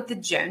keeping up with the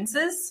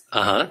Joneses?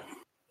 Uh-huh.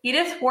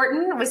 Edith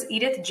Wharton was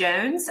Edith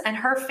Jones and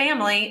her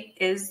family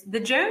is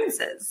the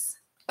Joneses.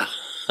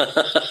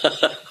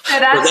 So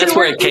that's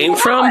where it came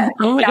from?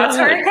 Oh my That's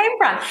God. where it came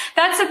from.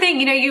 That's the thing.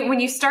 When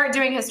you start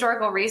doing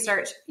historical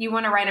research, you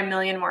want to write a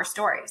million more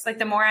stories. Like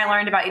the more I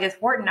learned about Edith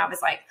Wharton, I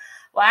was like,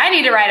 well, I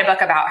need to write a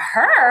book about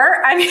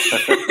her.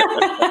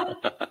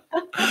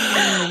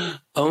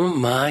 Oh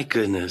my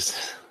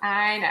goodness.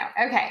 I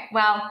know. Okay.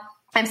 Well,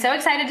 I'm so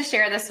excited to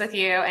share this with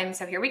you. And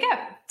so here we go.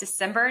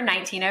 December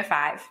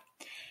 1905.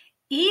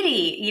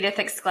 Edie, Edith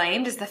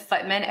exclaimed as the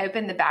footman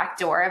opened the back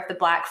door of the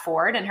black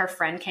Ford and her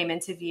friend came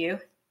into view.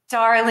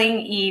 Darling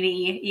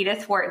Edie,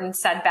 Edith Wharton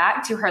said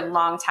back to her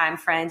longtime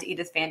friend,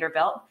 Edith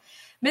Vanderbilt.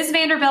 Miss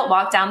Vanderbilt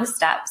walked down the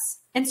steps.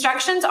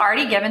 Instructions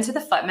already given to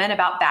the footman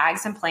about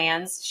bags and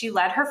plans, she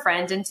led her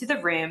friend into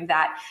the room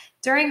that,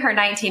 during her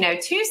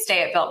 1902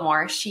 stay at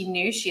Biltmore, she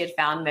knew she had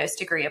found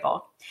most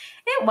agreeable.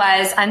 It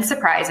was,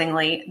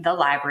 unsurprisingly, the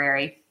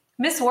library.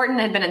 Miss Wharton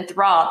had been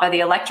enthralled by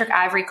the electric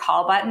ivory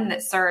call button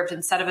that served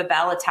instead of a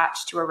bell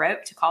attached to a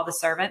rope to call the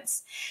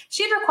servants.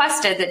 She had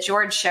requested that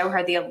George show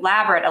her the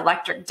elaborate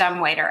electric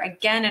dumbwaiter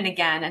again and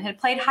again and had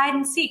played hide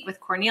and seek with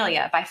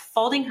Cornelia by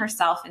folding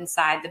herself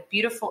inside the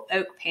beautiful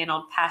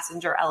oak-paneled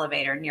passenger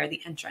elevator near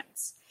the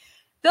entrance.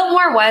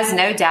 Biltmore was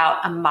no doubt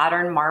a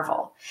modern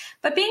marvel,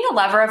 but being a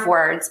lover of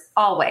words,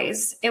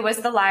 always, it was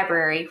the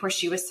library where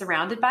she was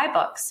surrounded by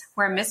books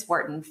where Miss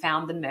Wharton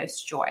found the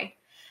most joy.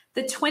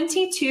 The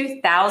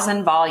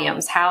 22,000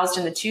 volumes housed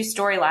in the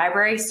two-story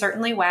library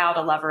certainly wowed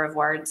a lover of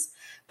words.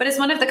 But as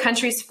one of the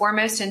country's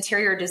foremost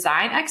interior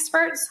design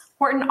experts,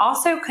 Wharton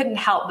also couldn't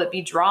help but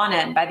be drawn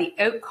in by the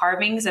oak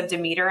carvings of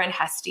Demeter and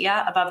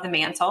Hestia above the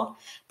mantel,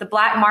 the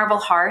black marble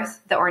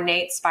hearth, the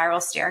ornate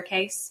spiral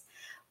staircase.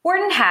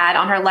 Wharton had,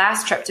 on her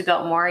last trip to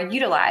Biltmore,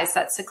 utilized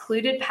that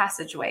secluded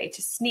passageway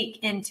to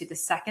sneak into the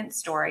second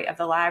story of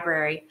the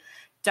library.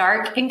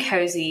 Dark and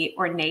cozy,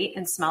 ornate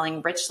and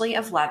smelling richly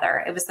of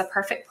leather, it was the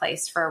perfect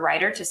place for a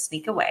writer to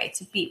sneak away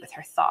to be with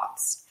her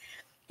thoughts.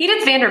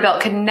 Edith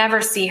Vanderbilt could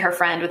never see her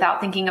friend without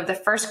thinking of the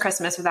first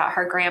Christmas without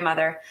her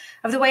grandmother,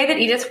 of the way that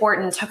Edith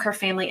Wharton took her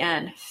family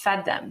in,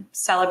 fed them,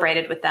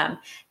 celebrated with them,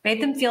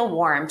 made them feel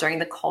warm during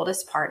the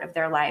coldest part of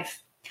their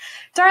life.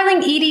 Darling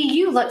Edie,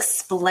 you look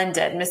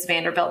splendid, Miss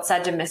Vanderbilt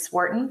said to Miss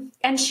Wharton,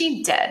 and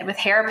she did, with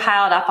hair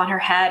piled up on her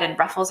head and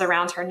ruffles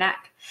around her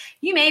neck.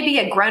 You may be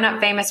a grown-up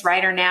famous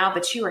writer now,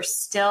 but you are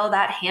still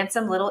that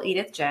handsome little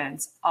Edith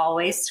Jones,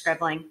 always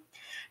scribbling.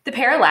 The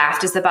pair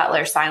laughed as the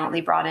butler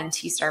silently brought in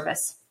tea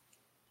service.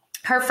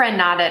 Her friend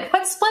nodded.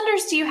 What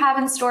splendors do you have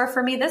in store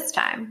for me this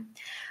time?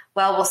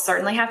 Well, we'll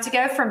certainly have to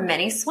go for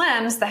many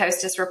swims, the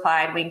hostess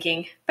replied,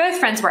 winking. Both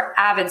friends were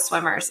avid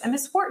swimmers, and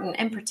Miss Wharton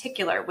in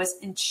particular was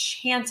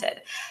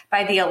enchanted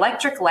by the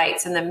electric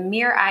lights and the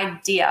mere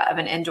idea of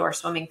an indoor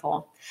swimming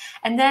pool.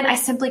 And then I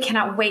simply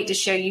cannot wait to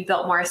show you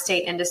Biltmore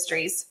Estate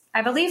Industries.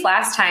 I believe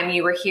last time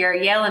you were here,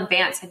 Yale and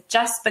Vance had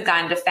just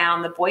begun to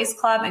found the Boys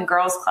Club and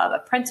Girls Club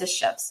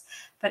apprenticeships,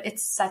 but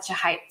it's such a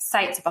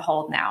sight to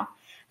behold now.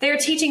 They are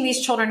teaching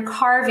these children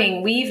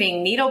carving,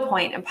 weaving,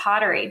 needlepoint, and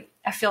pottery.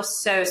 I feel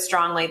so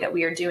strongly that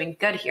we are doing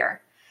good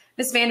here.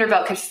 Miss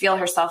Vanderbilt could feel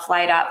herself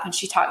light up when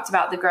she talked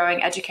about the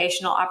growing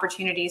educational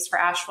opportunities for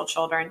Asheville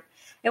children.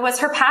 It was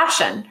her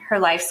passion, her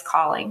life's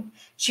calling.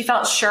 She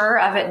felt sure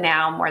of it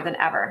now more than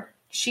ever.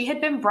 She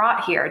had been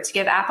brought here to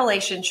give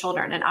Appalachian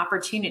children an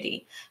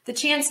opportunity, the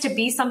chance to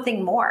be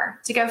something more,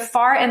 to go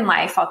far in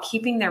life while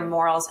keeping their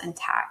morals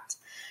intact.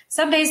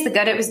 Some days the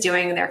good it was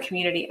doing in their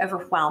community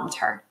overwhelmed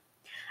her.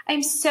 I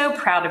am so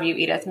proud of you,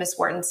 Edith, Miss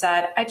Wharton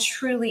said. I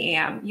truly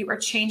am. You are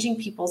changing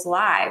people's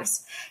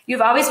lives. You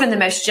have always been the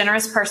most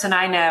generous person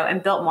I know,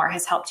 and Biltmore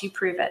has helped you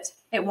prove it.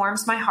 It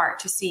warms my heart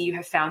to see you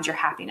have found your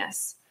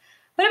happiness.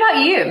 What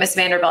about you? Miss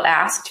Vanderbilt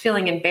asked,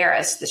 feeling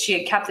embarrassed that she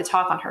had kept the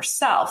talk on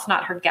herself,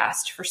 not her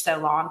guest, for so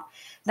long.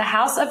 The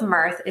House of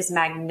Mirth is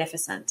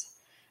magnificent.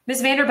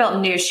 Miss Vanderbilt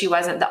knew she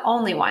wasn't the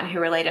only one who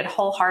related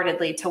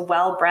wholeheartedly to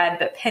well-bred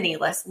but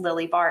penniless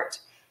Lily Bart.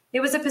 It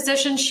was a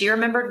position she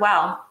remembered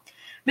well.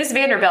 Miss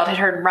Vanderbilt had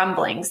heard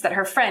rumblings that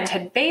her friend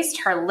had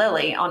based her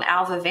Lily on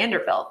Alva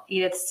Vanderbilt,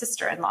 Edith's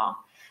sister-in-law.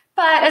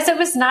 But as it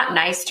was not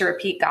nice to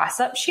repeat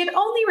gossip, she had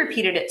only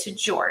repeated it to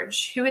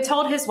George, who had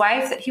told his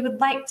wife that he would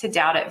like to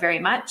doubt it very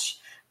much.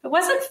 But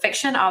wasn't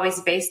fiction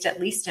always based at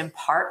least in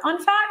part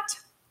on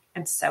fact?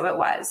 And so it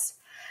was.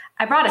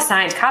 I brought a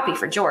signed copy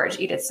for George,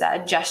 Edith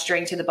said,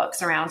 gesturing to the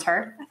books around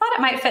her. I thought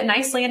it might fit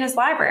nicely in his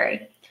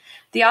library.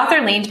 The author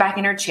leaned back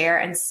in her chair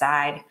and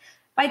sighed.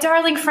 My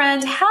darling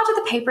friend, how do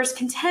the papers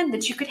contend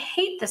that you could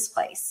hate this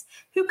place?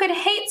 Who could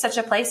hate such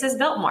a place as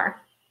Biltmore?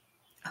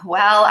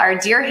 Well, our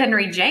dear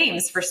Henry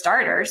James, for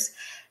starters.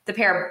 The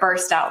pair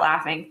burst out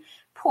laughing.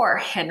 Poor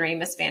Henry,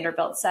 Miss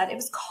Vanderbilt said. It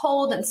was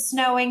cold and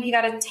snowing. He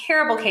got a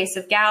terrible case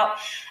of gout.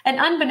 And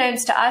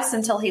unbeknownst to us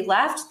until he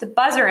left, the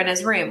buzzer in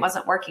his room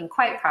wasn't working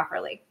quite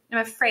properly. I'm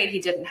afraid he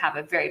didn't have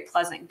a very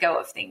pleasant go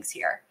of things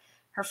here.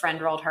 Her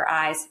friend rolled her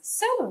eyes.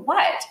 So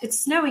what? It's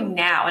snowing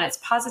now, and it's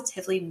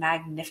positively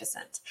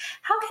magnificent.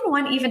 How can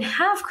one even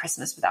have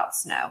Christmas without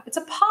snow? It's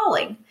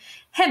appalling.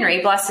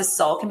 Henry, bless his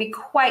soul, can be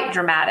quite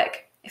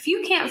dramatic. If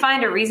you can't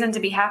find a reason to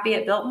be happy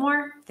at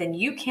Biltmore, then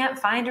you can't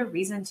find a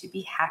reason to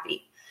be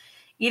happy.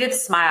 Edith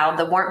smiled,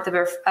 the warmth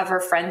of her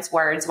friend's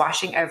words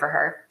washing over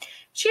her.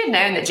 She had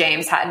known that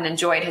James hadn't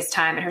enjoyed his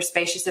time in her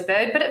spacious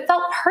abode, but it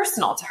felt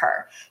personal to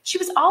her. She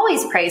was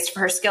always praised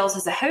for her skills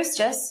as a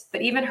hostess,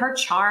 but even her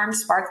charm,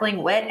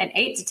 sparkling wit, and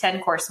 8 to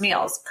 10 course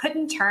meals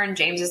couldn't turn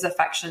James's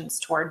affections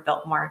toward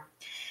Biltmore.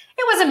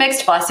 It was a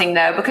mixed blessing,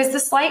 though, because the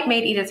slight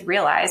made Edith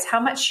realize how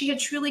much she had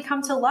truly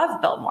come to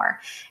love Biltmore,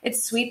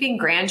 its sweeping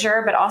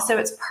grandeur, but also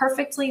its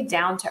perfectly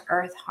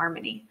down-to-earth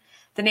harmony.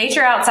 The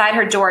nature outside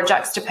her door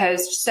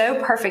juxtaposed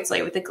so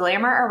perfectly with the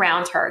glamour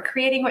around her,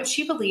 creating what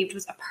she believed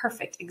was a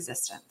perfect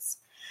existence.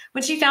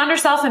 When she found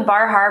herself in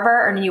Bar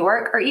Harbor or New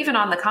York or even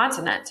on the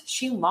continent,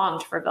 she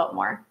longed for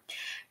Biltmore.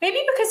 Maybe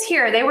because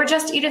here they were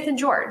just Edith and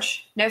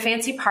George. No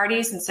fancy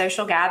parties and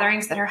social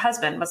gatherings that her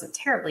husband wasn't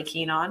terribly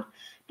keen on.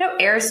 No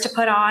airs to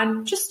put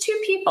on, just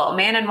two people,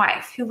 man and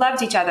wife, who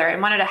loved each other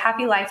and wanted a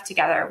happy life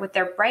together with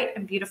their bright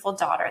and beautiful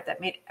daughter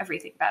that made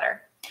everything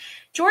better.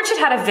 George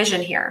had a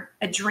vision here,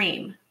 a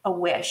dream, a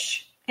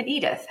wish, and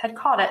Edith had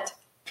caught it.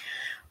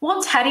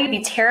 Won't Teddy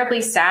be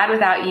terribly sad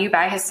without you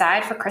by his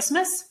side for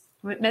Christmas?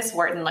 Miss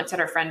Wharton looked at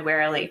her friend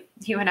warily.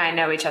 You and I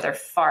know each other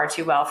far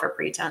too well for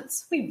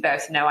pretense. We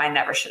both know I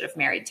never should have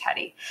married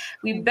Teddy.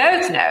 We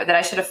both know that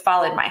I should have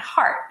followed my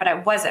heart, but I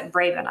wasn't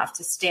brave enough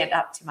to stand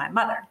up to my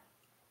mother.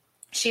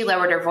 She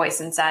lowered her voice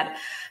and said,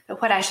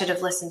 but what I should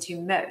have listened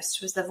to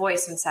most was the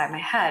voice inside my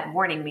head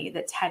warning me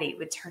that Teddy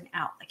would turn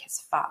out like his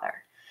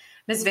father.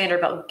 Miss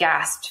Vanderbilt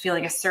gasped,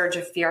 feeling a surge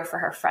of fear for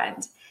her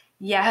friend.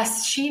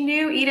 Yes, she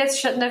knew Edith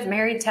shouldn't have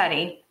married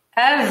Teddy.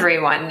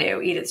 Everyone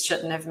knew Edith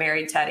shouldn't have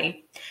married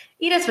Teddy.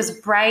 Edith was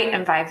bright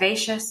and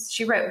vivacious.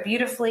 She wrote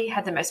beautifully,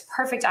 had the most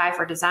perfect eye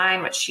for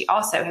design, which she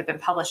also had been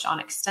published on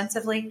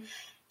extensively.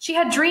 She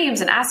had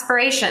dreams and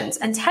aspirations,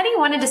 and Teddy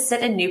wanted to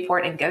sit in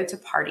Newport and go to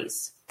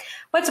parties.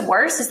 What's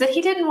worse is that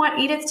he didn't want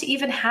Edith to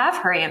even have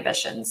her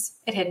ambitions.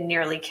 It had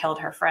nearly killed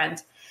her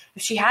friend.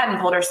 If she hadn't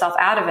pulled herself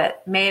out of it,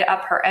 made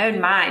up her own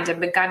mind,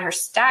 and begun her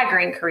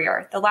staggering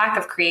career, the lack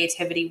of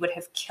creativity would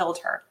have killed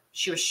her.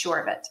 She was sure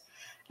of it.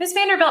 Miss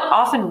Vanderbilt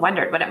often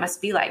wondered what it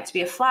must be like to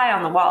be a fly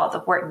on the wall of the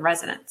Wharton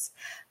residence.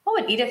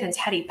 What would Edith and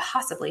Teddy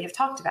possibly have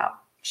talked about?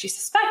 She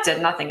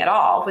suspected nothing at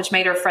all, which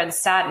made her friend's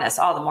sadness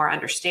all the more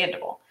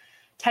understandable.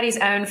 Teddy's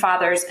own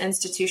father's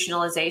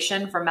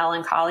institutionalization for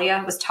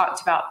melancholia was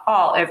talked about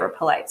all over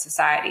polite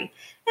society,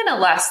 in a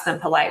less than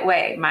polite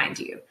way, mind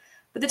you.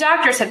 But the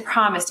doctors had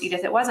promised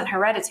Edith it wasn't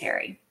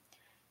hereditary.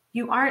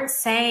 You aren't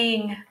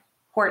saying...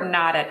 Wharton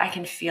nodded. I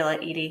can feel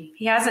it, Edie.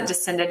 He hasn't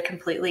descended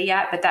completely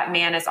yet, but that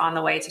man is on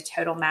the way to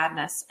total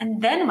madness.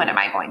 And then what am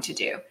I going to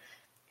do?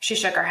 She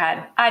shook her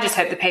head. I just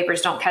hope the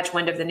papers don't catch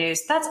wind of the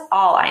news. That's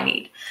all I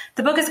need.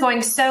 The book is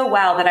going so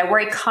well that I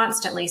worry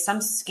constantly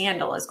some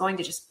scandal is going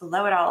to just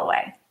blow it all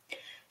away.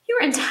 You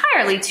are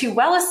entirely too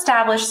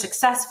well-established,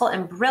 successful,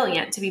 and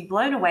brilliant to be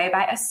blown away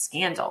by a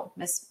scandal,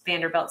 Miss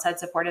Vanderbilt said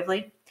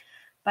supportively.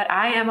 But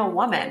I am a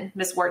woman,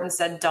 Miss Wharton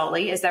said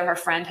dully, as though her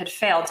friend had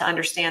failed to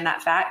understand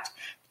that fact.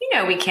 You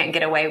know we can't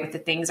get away with the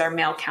things our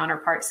male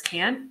counterparts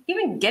can.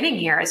 Even getting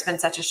here has been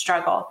such a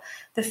struggle.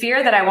 The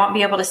fear that I won't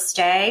be able to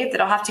stay,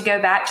 that I'll have to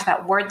go back to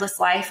that wordless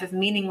life of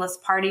meaningless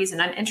parties and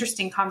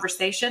uninteresting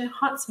conversation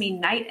haunts me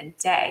night and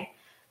day.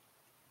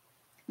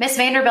 Miss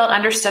Vanderbilt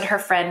understood her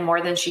friend more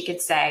than she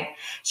could say.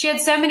 She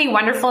had so many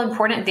wonderful,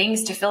 important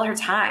things to fill her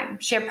time.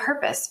 She had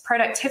purpose,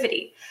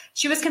 productivity.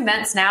 She was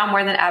convinced now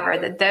more than ever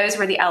that those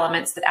were the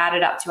elements that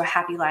added up to a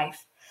happy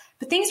life.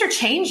 But things are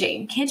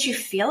changing. Can't you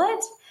feel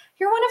it?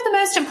 You're one of the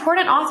most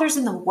important authors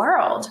in the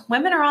world.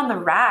 Women are on the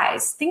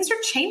rise. Things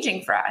are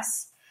changing for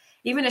us.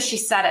 Even as she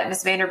said it,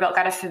 Miss Vanderbilt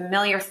got a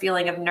familiar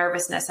feeling of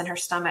nervousness in her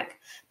stomach.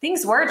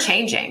 Things were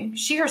changing.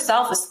 She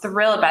herself was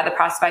thrilled by the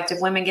prospect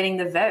of women getting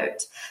the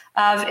vote,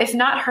 of, if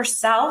not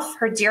herself,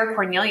 her dear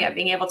Cornelia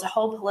being able to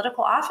hold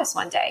political office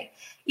one day.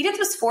 Edith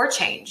was for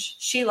change.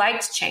 She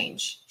liked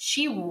change.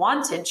 She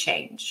wanted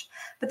change.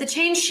 But the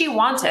change she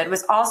wanted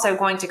was also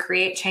going to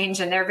create change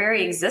in their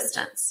very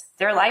existence,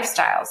 their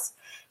lifestyles.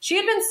 She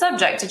had been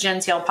subject to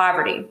genteel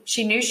poverty.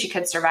 She knew she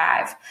could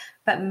survive.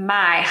 But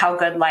my, how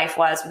good life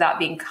was without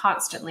being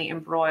constantly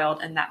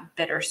embroiled in that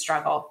bitter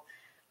struggle.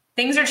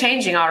 Things are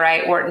changing, all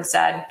right, Wharton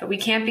said, but we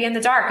can't be in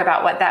the dark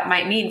about what that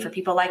might mean for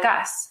people like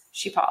us.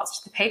 She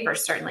paused. The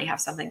papers certainly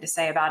have something to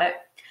say about it.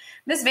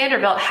 Miss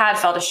Vanderbilt had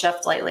felt a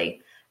shift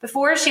lately.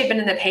 Before, she had been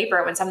in the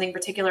paper when something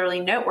particularly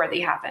noteworthy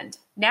happened.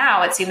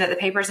 Now, it seemed that the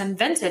papers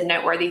invented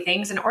noteworthy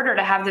things in order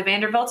to have the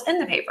Vanderbilts in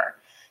the paper.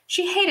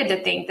 She hated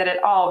to think that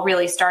it all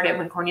really started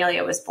when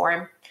Cornelia was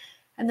born.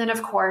 And then,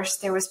 of course,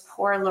 there was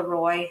poor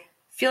Leroy.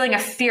 Feeling a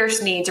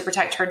fierce need to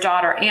protect her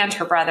daughter and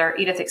her brother,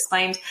 Edith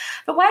exclaimed,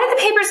 but why do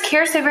the papers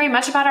care so very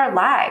much about our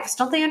lives?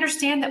 Don't they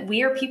understand that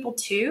we are people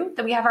too?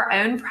 That we have our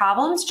own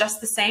problems just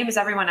the same as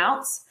everyone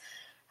else?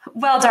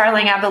 Well,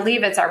 darling, I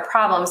believe it's our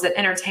problems that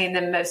entertain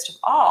them most of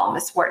all,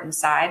 Miss Wharton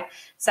sighed,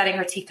 setting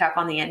her teacup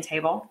on the end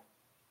table.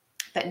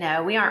 But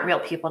no, we aren't real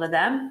people to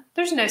them.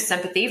 There's no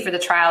sympathy for the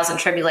trials and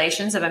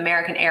tribulations of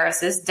American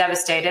heiresses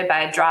devastated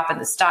by a drop in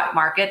the stock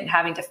market and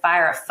having to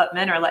fire a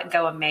footman or let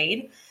go a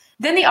maid.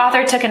 Then the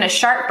author took in a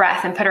sharp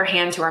breath and put her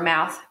hand to her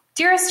mouth.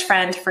 Dearest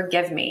friend,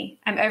 forgive me.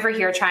 I'm over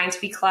here trying to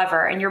be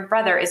clever, and your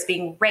brother is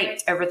being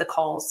raked over the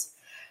coals.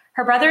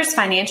 Her brother's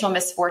financial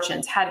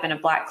misfortunes had been a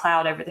black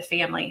cloud over the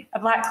family, a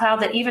black cloud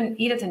that even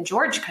Edith and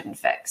George couldn't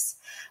fix.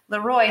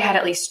 Leroy had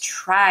at least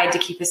tried to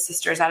keep his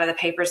sisters out of the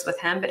papers with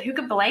him, but who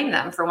could blame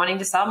them for wanting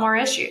to solve more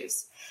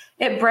issues?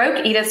 It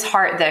broke Edith's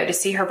heart, though, to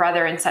see her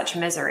brother in such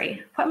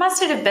misery. What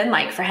must it have been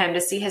like for him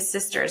to see his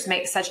sisters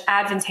make such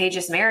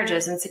advantageous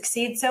marriages and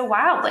succeed so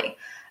wildly?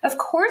 Of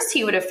course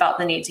he would have felt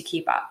the need to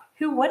keep up.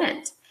 Who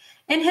wouldn't?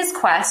 In his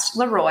quest,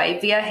 Leroy,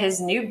 via his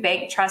new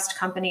bank trust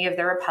company of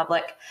the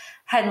Republic,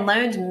 had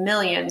loaned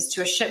millions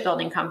to a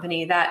shipbuilding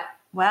company that,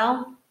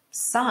 well,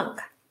 sunk.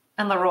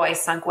 And Leroy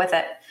sunk with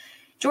it.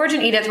 George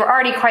and Edith were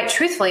already quite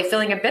truthfully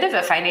feeling a bit of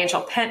a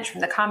financial pinch from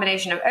the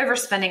combination of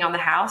overspending on the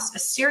house, a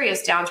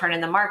serious downturn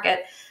in the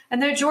market,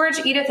 and though George,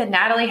 Edith, and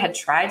Natalie had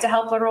tried to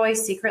help Leroy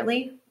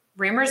secretly,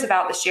 rumors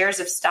about the shares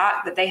of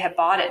stock that they had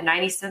bought at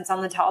 90 cents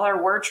on the dollar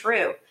were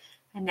true,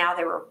 and now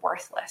they were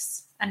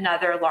worthless.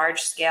 Another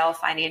large-scale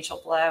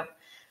financial blow.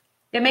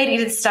 It made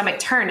Edith's stomach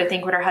turn to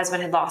think what her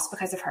husband had lost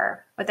because of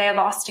her, what they had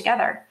lost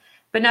together.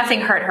 But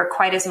nothing hurt her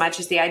quite as much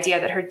as the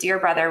idea that her dear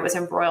brother was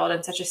embroiled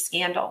in such a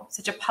scandal,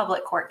 such a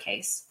public court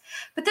case.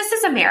 But this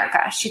is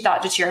America, she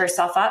thought to cheer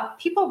herself up.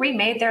 People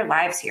remade their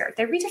lives here.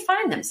 They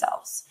redefined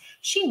themselves.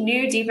 She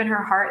knew deep in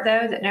her heart,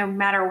 though, that no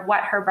matter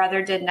what her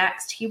brother did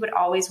next, he would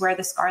always wear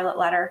the scarlet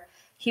letter.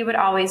 He would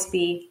always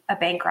be a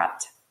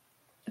bankrupt.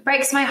 It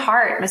breaks my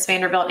heart, Miss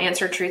Vanderbilt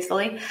answered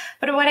truthfully.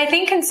 But what I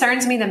think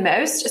concerns me the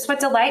most is what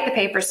delight the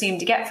paper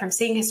seemed to get from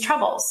seeing his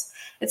troubles.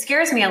 It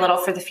scares me a little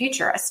for the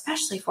future,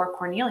 especially for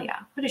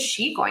Cornelia. What is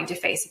she going to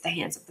face at the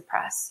hands of the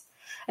press?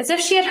 As if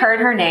she had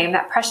heard her name,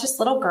 that precious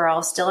little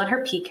girl, still in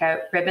her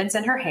peacoat, ribbons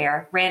in her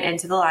hair, ran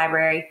into the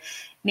library.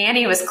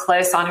 Nanny was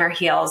close on her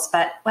heels,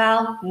 but,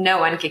 well, no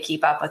one could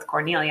keep up with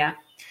Cornelia.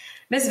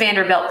 Miss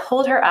Vanderbilt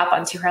pulled her up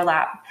onto her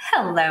lap.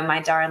 Hello, my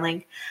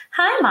darling.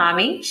 Hi,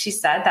 Mommy, she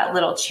said, that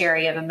little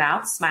cherry of a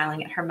mouth,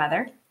 smiling at her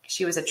mother.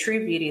 She was a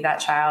true beauty, that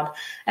child,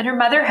 and her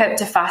mother hoped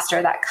to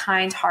foster that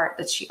kind heart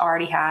that she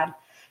already had.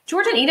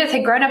 George and Edith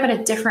had grown up in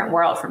a different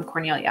world from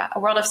Cornelia, a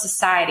world of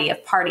society,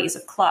 of parties,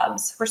 of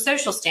clubs, where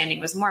social standing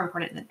was more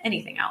important than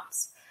anything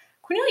else.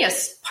 Cornelia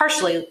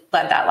partially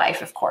led that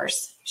life, of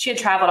course. She had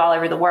traveled all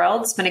over the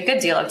world, spent a good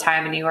deal of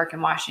time in New York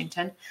and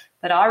Washington,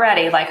 but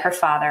already, like her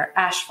father,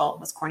 Asheville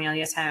was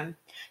Cornelia's home.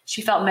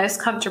 She felt most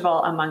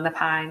comfortable among the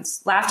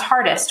pines, laughed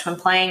hardest when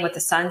playing with the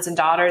sons and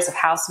daughters of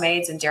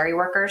housemaids and dairy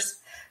workers.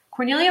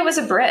 Cornelia was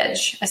a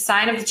bridge, a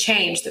sign of the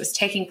change that was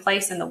taking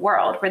place in the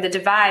world, where the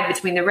divide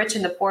between the rich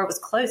and the poor was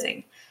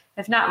closing,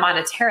 if not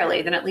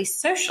monetarily, then at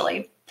least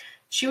socially.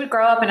 She would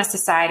grow up in a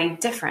society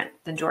different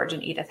than George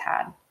and Edith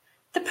had.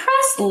 The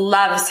press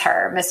loves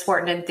her, Miss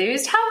Wharton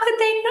enthused. How could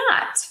they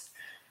not?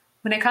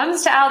 When it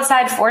comes to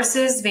outside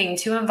forces being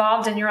too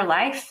involved in your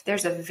life,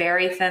 there's a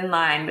very thin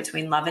line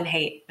between love and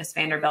hate, Miss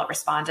Vanderbilt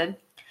responded.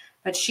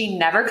 But she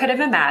never could have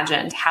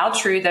imagined how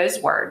true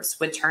those words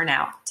would turn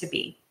out to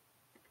be.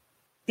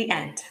 The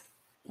end.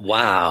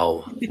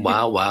 Wow.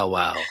 Wow, wow,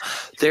 wow.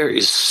 There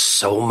is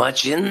so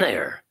much in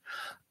there.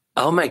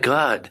 Oh my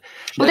God.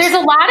 Well, there's a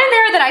lot in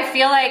there that I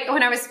feel like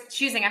when I was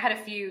choosing, I had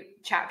a few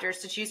chapters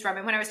to choose from.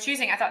 And when I was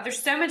choosing, I thought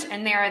there's so much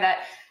in there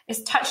that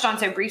is touched on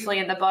so briefly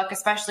in the book,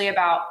 especially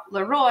about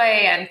Leroy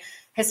and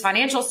his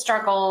financial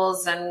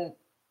struggles and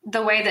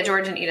the way that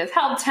George and Edith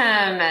helped him.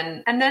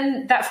 And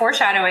then that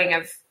foreshadowing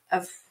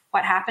of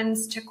what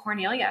happens to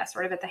Cornelia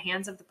sort of at the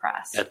hands of the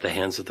press. At the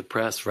hands of the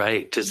press,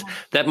 right.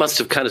 That must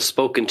have kind of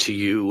spoken to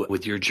you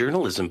with your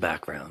journalism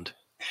background.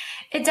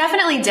 It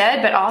definitely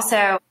did, but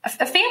also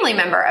a family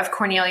member of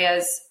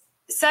Cornelia's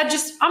said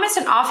just almost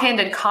an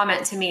offhanded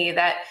comment to me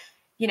that,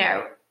 you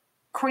know,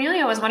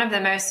 Cornelia was one of the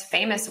most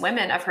famous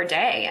women of her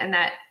day and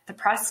that the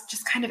press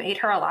just kind of ate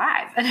her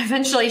alive. And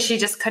eventually she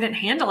just couldn't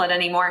handle it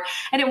anymore.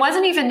 And it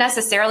wasn't even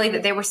necessarily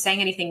that they were saying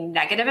anything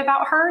negative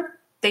about her.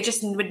 They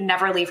just would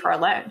never leave her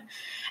alone.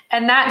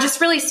 And that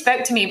just really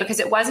spoke to me because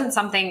it wasn't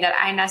something that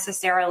I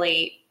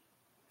necessarily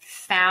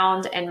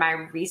found in my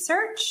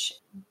research,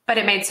 but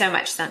it made so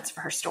much sense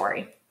for her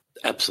story.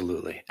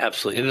 Absolutely.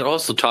 Absolutely. And it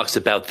also talks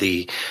about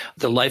the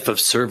life of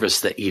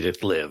service that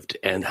Edith lived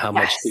and how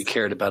much she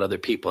cared about other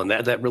people. And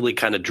that really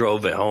kind of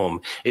drove it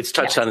home. It's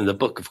touched on in the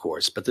book, of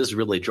course, but this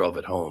really drove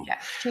it home. Yeah,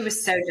 she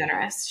was so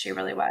generous. She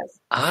really was.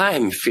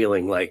 I'm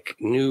feeling like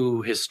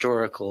new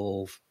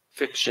historical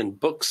fiction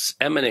books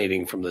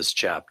emanating from this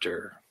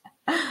chapter.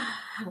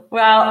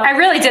 Well, I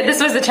really did.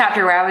 This was a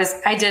chapter where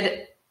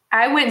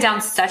I went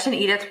down such an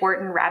Edith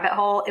Wharton rabbit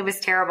hole. It was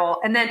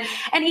terrible. And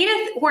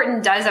Edith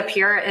Wharton does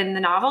appear in the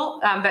novel,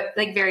 but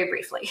like very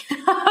briefly.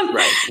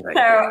 Right.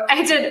 So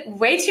I did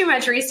way too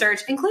much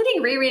research,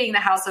 including rereading The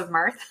House of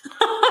Mirth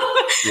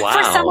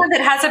for someone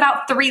that has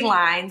about 3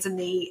 lines in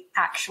the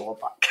actual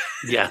book.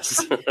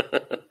 Yes.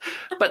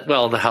 But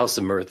The House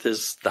of Mirth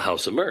is The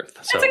House of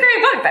Mirth. So it's a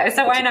great book though.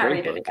 So why not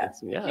read it again?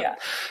 Yeah.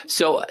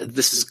 So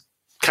this is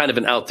kind of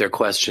an out there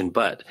question,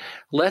 but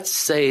let's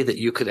say that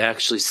you could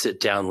actually sit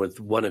down with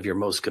one of your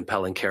most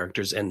compelling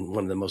characters and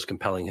one of the most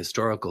compelling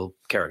historical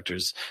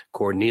characters,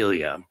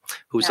 Cornelia,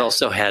 who's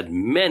also had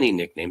many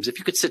nicknames. If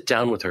you could sit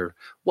down with her,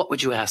 what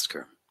would you ask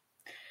her?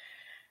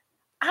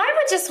 I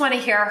would just want to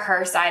hear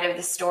her side of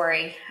the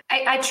story.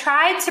 I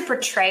tried to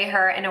portray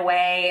her in a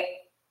way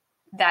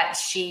that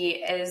she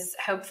is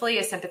hopefully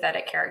a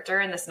sympathetic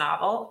character in this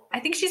novel. I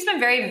think she's been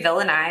very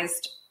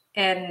villainized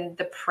in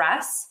the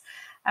press.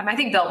 I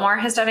think Biltmore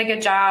has done a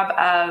good job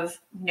of,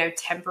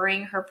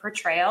 tempering her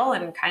portrayal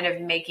and kind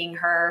of making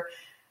her,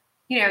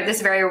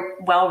 this very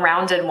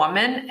well-rounded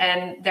woman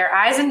in their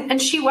eyes. And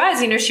she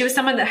was, she was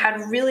someone that had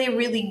really,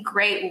 really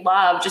great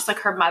love, just like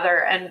her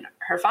mother and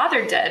her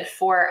father did,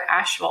 for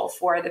Asheville,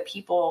 for the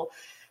people,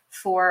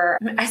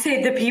 I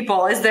say the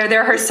people as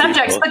they're her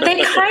subjects, but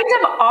they kind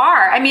of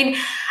are. I mean,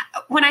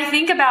 when I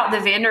think about the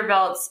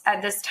Vanderbilts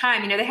at this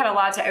time, they had a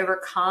lot to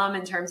overcome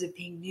in terms of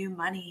being new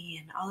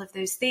money and all of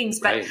those things.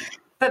 But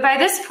by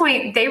this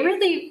point, they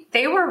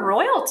were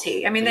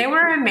royalty. I mean, they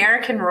were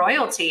American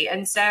royalty.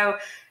 And so,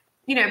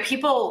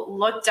 people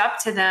looked up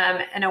to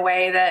them in a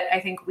way that I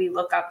think we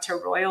look up to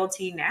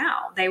royalty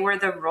now. They were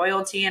the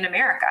royalty in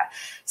America.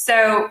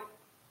 So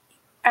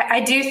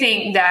I do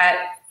think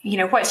that,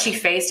 what she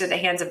faced at the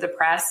hands of the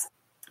press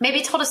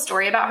maybe told a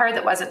story about her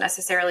that wasn't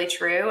necessarily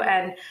true.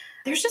 And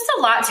there's just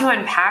a lot to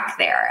unpack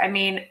there. I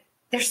mean,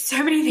 there's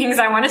so many things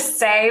I want to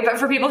say, but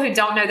for people who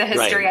don't know the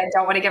history, I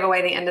don't want to give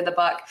away the end of the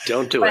book.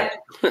 Don't do it.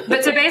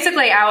 But so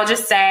basically, I will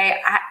just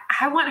say,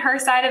 I want her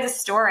side of the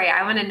story.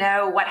 I want to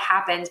know what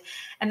happened.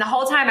 And the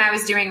whole time I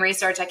was doing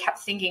research, I kept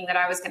thinking that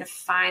I was going to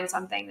find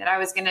something, that I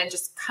was going to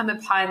just come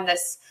upon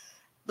this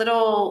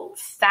little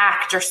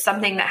fact or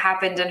something that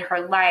happened in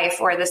her life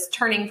or this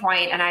turning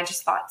point. And I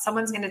just thought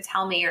someone's going to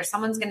tell me, or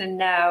someone's going to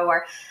know,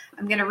 or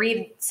I'm going to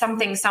read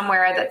something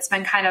somewhere that's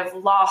been kind of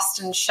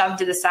lost and shoved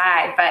to the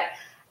side. But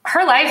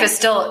her life is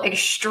still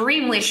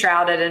extremely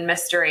shrouded in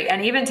mystery.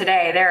 And even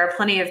today, there are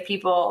plenty of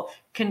people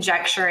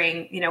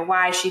conjecturing,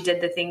 why she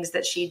did the things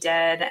that she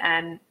did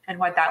and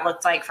what that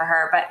looked like for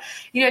her. But,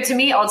 to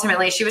me,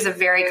 ultimately, she was a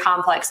very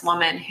complex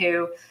woman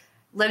who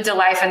lived a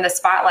life in the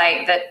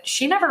spotlight that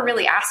she never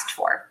really asked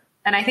for.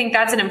 And I think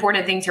that's an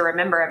important thing to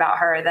remember about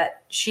her,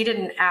 that she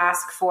didn't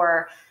ask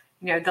for,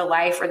 the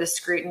life or the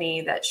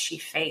scrutiny that she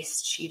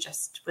faced. She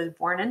just was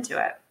born into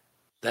it.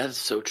 That is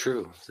so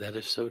true. That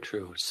is so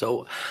true.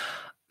 So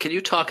can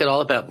you talk at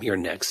all about your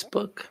next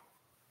book?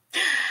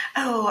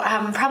 Oh,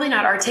 probably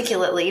not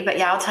articulately, but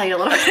yeah, I'll tell you a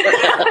little bit.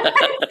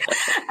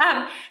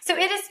 So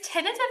it is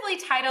tentatively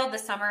titled The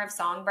Summer of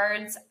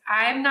Songbirds.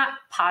 I'm not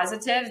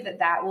positive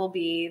that will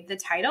be the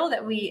title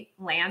that we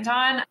land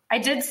on. I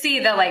did see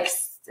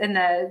in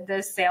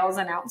the sales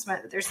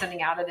announcement that they're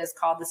sending out, it is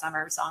called The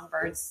Summer of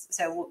Songbirds.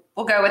 So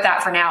we'll go with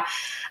that for now.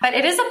 But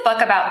it is a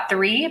book about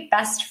three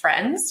best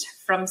friends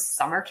from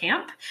summer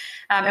camp.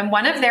 And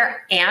one of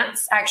their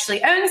aunts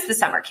actually owns the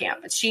summer camp,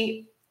 but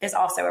she is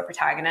also a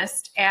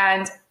protagonist.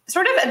 And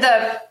sort of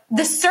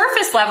the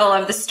surface level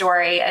of the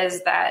story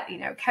is that,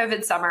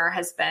 COVID summer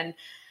has been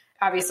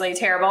obviously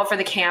terrible for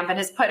the camp and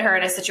has put her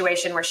in a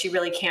situation where she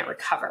really can't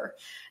recover.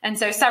 And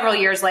so several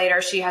years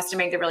later, she has to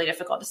make the really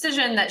difficult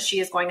decision that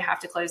she is going to have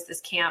to close this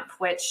camp,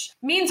 which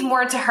means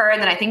more to her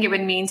than I think it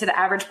would mean to the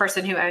average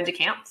person who owned a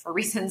camp, for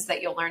reasons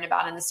that you'll learn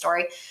about in the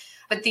story.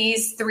 But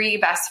these three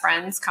best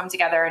friends come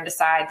together and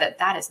decide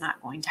that is not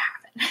going to happen.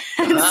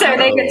 So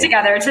they get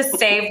together to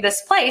save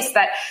this place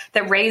that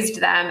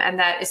raised them and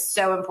that is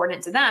so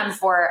important to them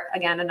for,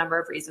 again, a number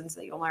of reasons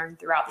that you'll learn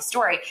throughout the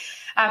story.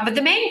 But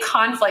the main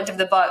conflict of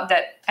the book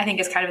that I think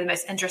is kind of the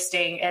most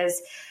interesting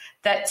is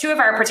that two of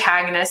our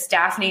protagonists,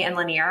 Daphne and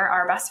Lanier,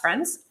 are best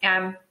friends.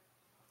 And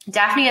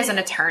Daphne is an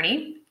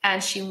attorney,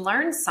 and she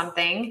learns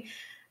something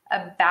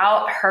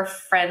about her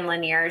friend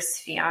Lanier's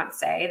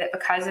fiance that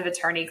because of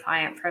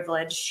attorney-client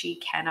privilege, she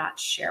cannot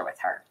share with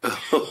her.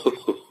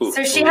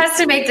 So she has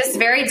to make this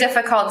very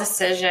difficult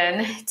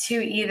decision to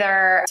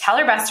either tell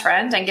her best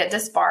friend and get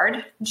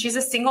disbarred. She's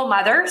a single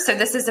mother, so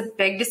this is a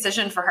big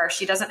decision for her.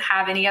 She doesn't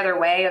have any other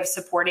way of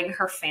supporting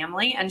her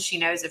family, and she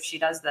knows if she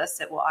does this,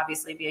 it will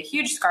obviously be a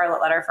huge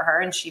scarlet letter for her,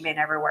 and she may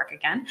never work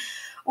again.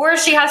 Or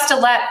she has to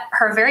let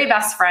her very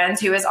best friend,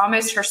 who is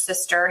almost her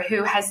sister,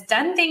 who has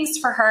done things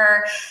for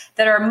her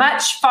that are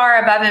much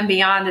far above and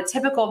beyond the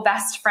typical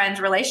best friend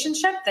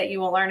relationship that you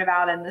will learn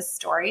about in this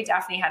story.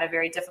 Daphne had a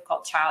very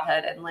difficult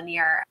childhood, and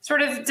Lanier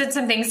sort of did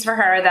some things for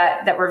her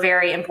that were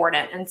very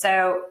important. And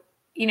so,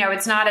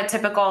 it's not a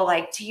typical,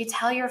 do you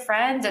tell your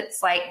friend?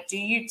 It's do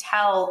you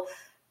tell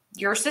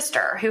your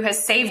sister, who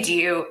has saved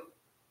you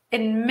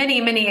in many,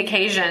 many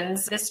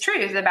occasions, this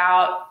truth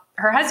about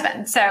her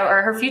husband,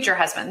 or her future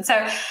husband. So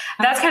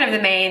that's kind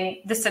of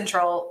the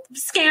central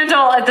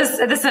scandal at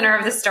the center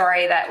of the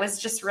story that was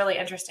just really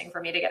interesting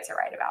for me to get to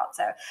write about.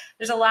 So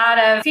there's a lot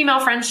of female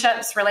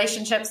friendships,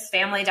 relationships,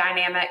 family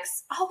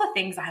dynamics, all the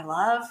things I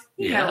love,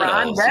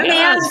 Ron,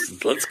 romance,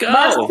 yes. Let's go.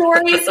 love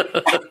stories,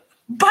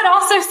 but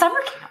also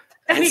summer camp.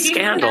 And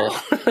scandal.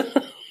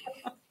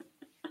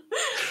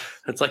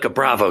 It's like a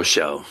Bravo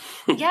show.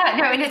 Yeah,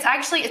 no, and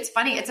it's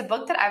funny. It's a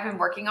book that I've been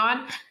working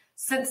on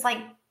since like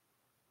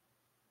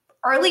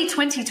early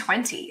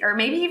 2020 or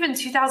maybe even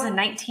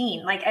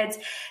 2019. Like it's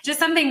just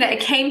something that it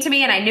came to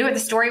me and I knew what the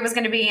story was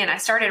going to be. And I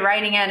started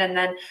writing it and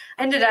then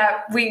ended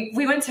up, we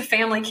went to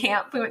family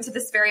camp. We went to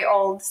this very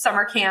old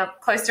summer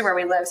camp close to where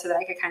we live so that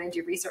I could kind of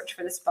do research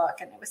for this book.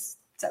 And it was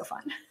so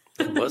fun.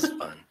 It was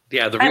fun.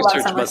 Yeah. The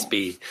research must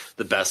be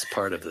the best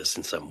part of this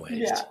in some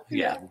ways.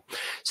 Yeah.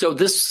 So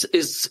this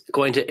is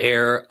going to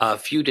air a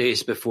few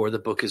days before the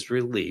book is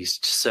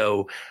released.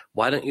 So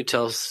why don't you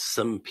tell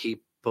some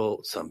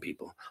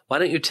people, why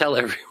don't you tell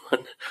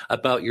everyone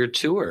about your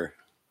tour?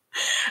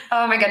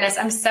 Oh my goodness.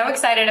 I'm so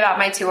excited about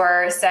my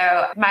tour.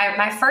 So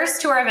my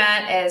first tour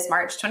event is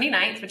March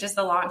 29th, which is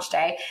the launch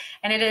day.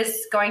 And it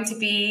is going to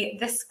be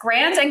this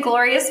grand and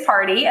glorious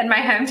party in my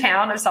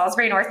hometown of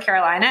Salisbury, North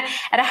Carolina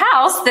at a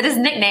house that is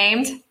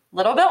nicknamed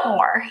Little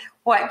Biltmore.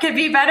 What could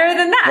be better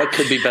than that? What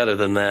could be better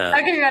than that?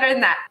 What could be better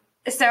than that?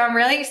 So I'm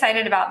really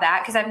excited about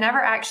that because I've never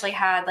actually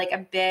had like a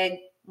big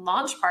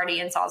launch party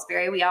in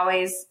Salisbury. We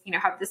always,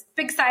 have this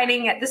big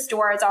signing at the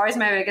store. It's always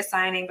my biggest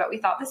signing, but we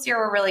thought this year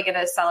we're really going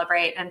to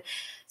celebrate. And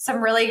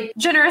some really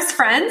generous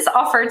friends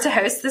offered to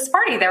host this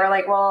party. They were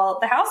like, well,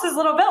 the house is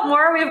Little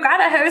Biltmore. We've got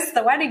to host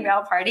the wedding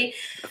veil party.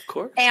 Of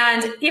course.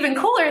 And even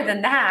cooler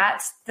than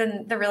that,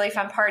 than the really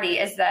fun party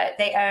is that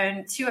they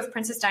own 2 of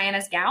Princess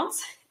Diana's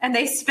gowns. And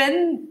they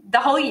spend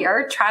the whole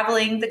year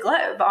traveling the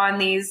globe on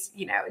these,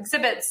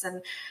 exhibits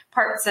and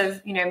parts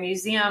of,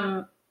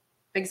 museum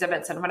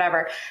exhibits and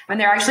whatever, when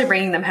they're actually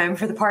bringing them home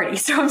for the party.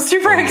 So I'm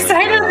super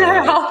excited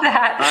about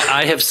that.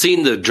 I have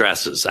seen the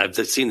dresses. I've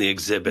seen the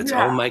exhibits.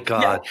 Yeah. Oh my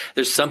God. Yeah.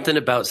 There's something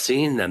about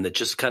seeing them that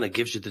just kind of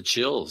gives you the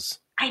chills.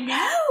 I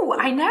know.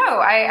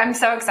 I'm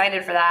so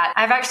excited for that.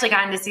 I've actually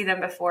gotten to see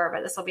them before,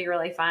 but this will be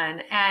really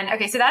fun. And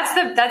okay, so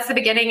that's the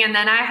beginning. And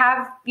then I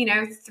have,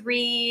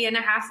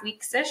 3.5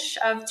 weeks-ish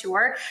of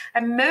tour.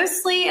 I'm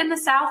mostly in the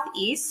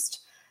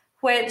Southeast,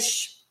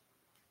 which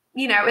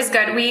is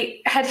good.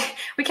 We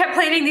kept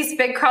planning these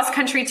big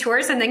cross-country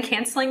tours and then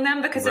canceling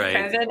them because of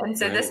COVID. And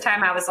so this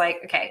time I was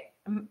like, okay,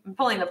 I'm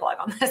pulling the plug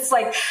on this.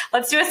 Like,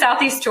 let's do a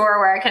Southeast tour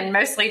where I can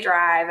mostly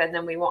drive and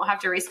then we won't have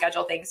to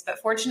reschedule things. But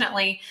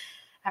fortunately,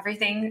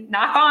 everything,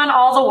 knock on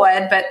all the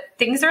wood, but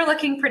things are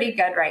looking pretty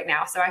good right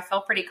now. So I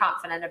feel pretty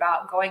confident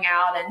about going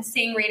out and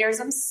seeing readers.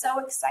 I'm so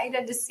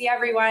excited to see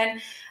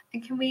everyone.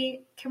 And can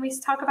we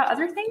talk about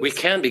other things? We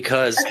can,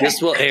 because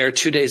this will air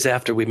 2 days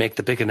after we make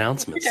the big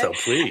announcement. So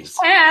please.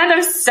 And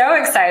I'm so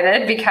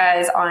excited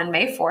because on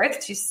May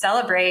 4th, to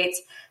celebrate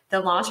the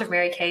launch of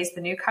Mary Kay's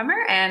The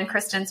Newcomer and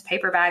Kristen's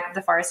paperback,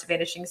 The Forest of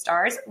Vanishing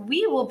Stars,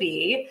 we will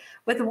be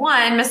with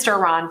one Mr.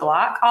 Ron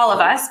Block. All of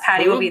us.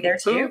 Patty will be there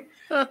too.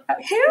 Who is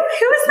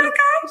that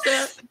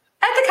guy?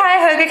 At the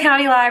Cuyahoga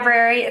County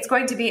Library. It's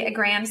going to be a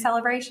grand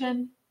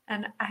celebration,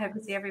 and I hope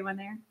to see everyone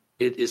there.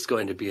 It is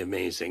going to be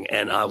amazing.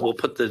 And we'll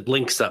put the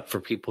links up for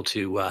people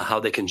to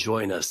how they can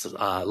join us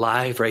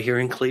live right here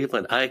in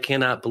Cleveland. I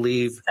cannot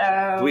believe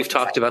we've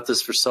talked about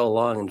this for so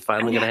long and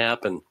finally going to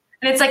happen.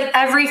 And it's like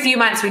every few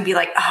months we'd be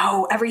like,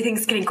 oh,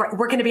 everything's getting great.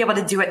 We're going to be able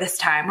to do it this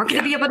time. We're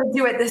going to be able to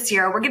do it this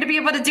year. We're going to be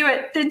able to do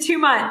it in 2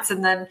 months.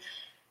 And then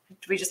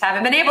we just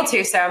haven't been able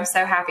to. So I'm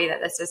so happy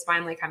that this is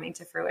finally coming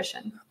to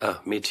fruition. Oh,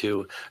 me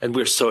too. And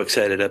we're so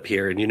excited up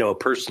here. And,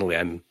 personally,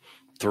 I'm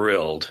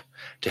thrilled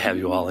to have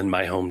you all in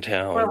my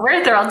hometown. Well,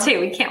 we're thrilled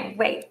too. We can't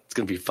wait. It's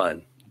going to be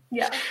fun.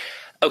 Yeah.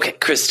 Okay,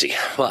 Kristy.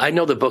 Well, I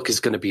know the book is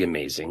going to be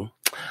amazing.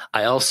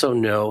 I also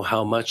know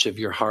how much of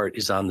your heart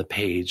is on the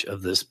page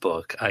of this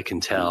book. I can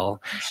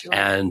tell. Sure.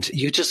 And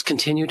you just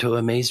continue to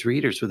amaze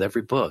readers with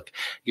every book.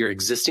 Your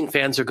existing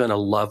fans are going to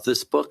love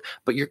this book,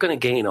 but you're going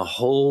to gain a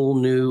whole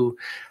new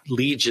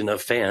legion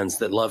of fans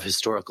that love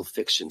historical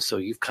fiction. So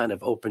you've kind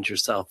of opened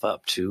yourself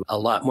up to a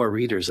lot more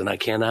readers, and I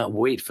cannot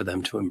wait for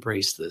them to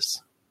embrace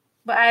this.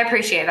 Well, I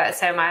appreciate that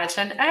so much.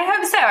 And I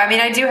hope so. I mean,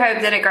 I do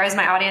hope that it grows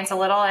my audience a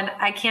little. And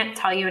I can't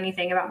tell you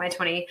anything about my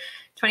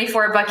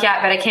 2024 book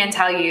yet, but I can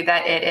tell you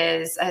that it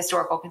is a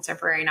historical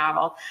contemporary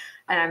novel.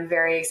 And I'm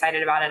very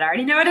excited about it. I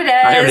already know what it is.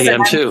 I already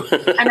am too.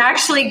 I'm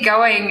actually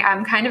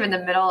I'm kind of in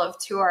the middle of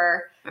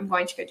tour. I'm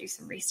going to go do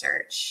some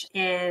research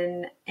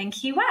in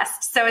Key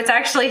West. So it's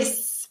actually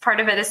part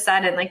of it is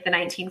set in like the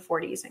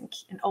 1940s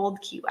in old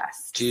Key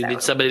West. Do you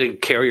need somebody to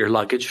carry your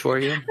luggage for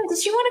you?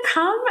 Did you want to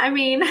come? I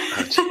mean...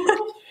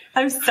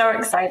 I'm so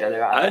excited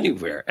about it.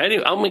 Anywhere.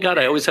 Oh my God,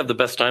 I always have the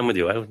best time with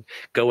you. I would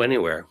go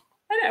anywhere.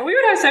 I know. We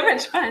would have so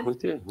much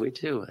fun. We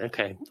do.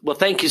 Okay. Well,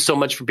 thank you so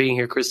much for being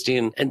here,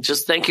 Kristy. And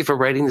just thank you for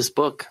writing this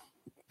book.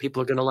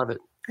 People are going to love it.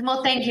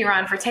 Well, thank you,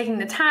 Ron, for taking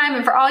the time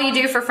and for all you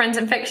do for Friends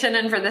in Fiction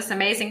and for this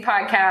amazing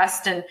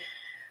podcast. And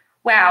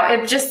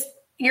wow,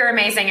 you're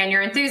amazing, and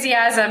your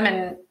enthusiasm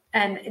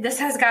and this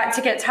has got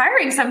to get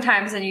tiring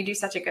sometimes, and you do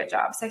such a good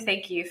job. So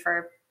thank you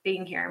for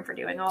being here and for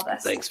doing all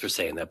this. Thanks for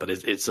saying that, but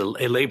it's a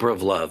labor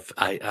of love.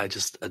 I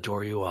just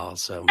adore you all.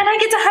 So, and I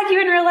get to hug you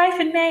in real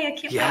life in May. I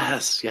can't wait.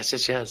 Yes.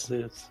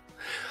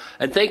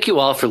 And thank you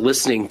all for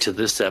listening to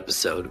this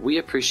episode. We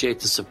appreciate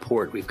the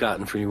support we've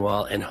gotten from you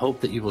all and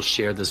hope that you will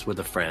share this with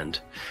a friend.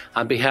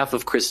 On behalf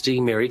of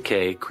Kristy, Mary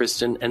Kay,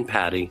 Kristen, and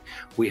Patty,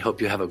 we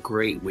hope you have a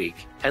great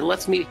week. And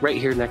let's meet right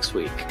here next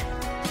week.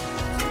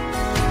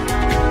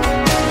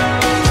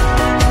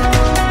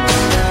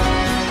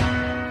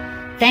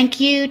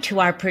 Thank you to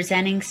our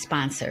presenting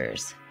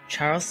sponsors,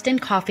 Charleston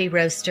Coffee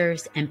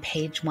Roasters and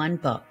Page One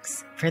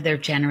Books, for their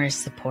generous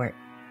support.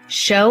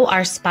 Show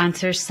our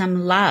sponsors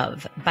some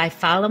love by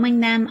following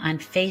them on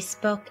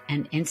Facebook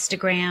and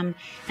Instagram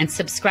and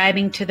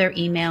subscribing to their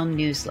email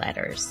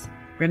newsletters.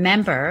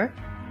 Remember,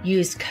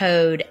 use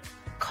code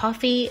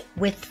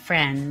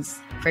COFFEEWITHFRIENDS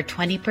for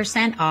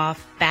 20%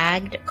 off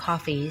bagged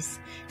coffees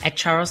at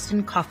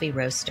Charleston Coffee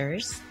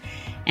Roasters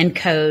and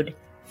code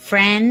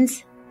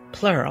FRIENDS,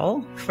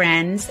 plural,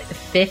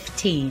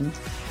 FRIENDS15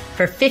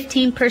 for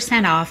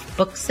 15% off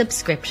book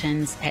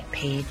subscriptions at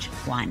Page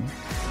One.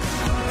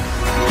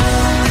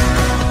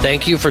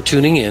 Thank you for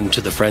tuning in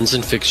to the Friends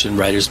in Fiction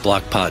Writer's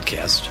Block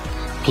podcast.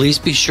 Please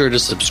be sure to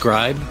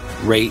subscribe,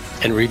 rate,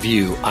 and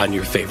review on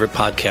your favorite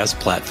podcast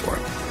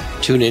platform.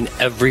 Tune in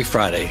every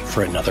Friday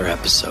for another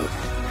episode.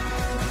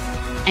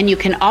 And you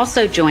can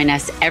also join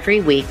us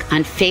every week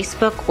on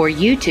Facebook or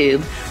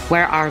YouTube,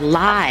 where our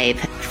live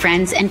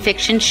Friends in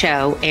Fiction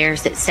show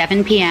airs at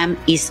 7 p.m.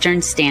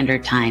 Eastern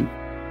Standard Time.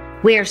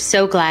 We are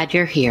so glad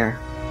you're here.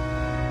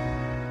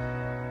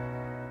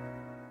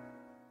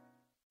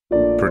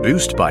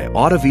 Produced by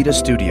Audavita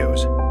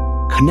Studios.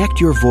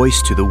 Connect your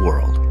voice to the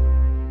world.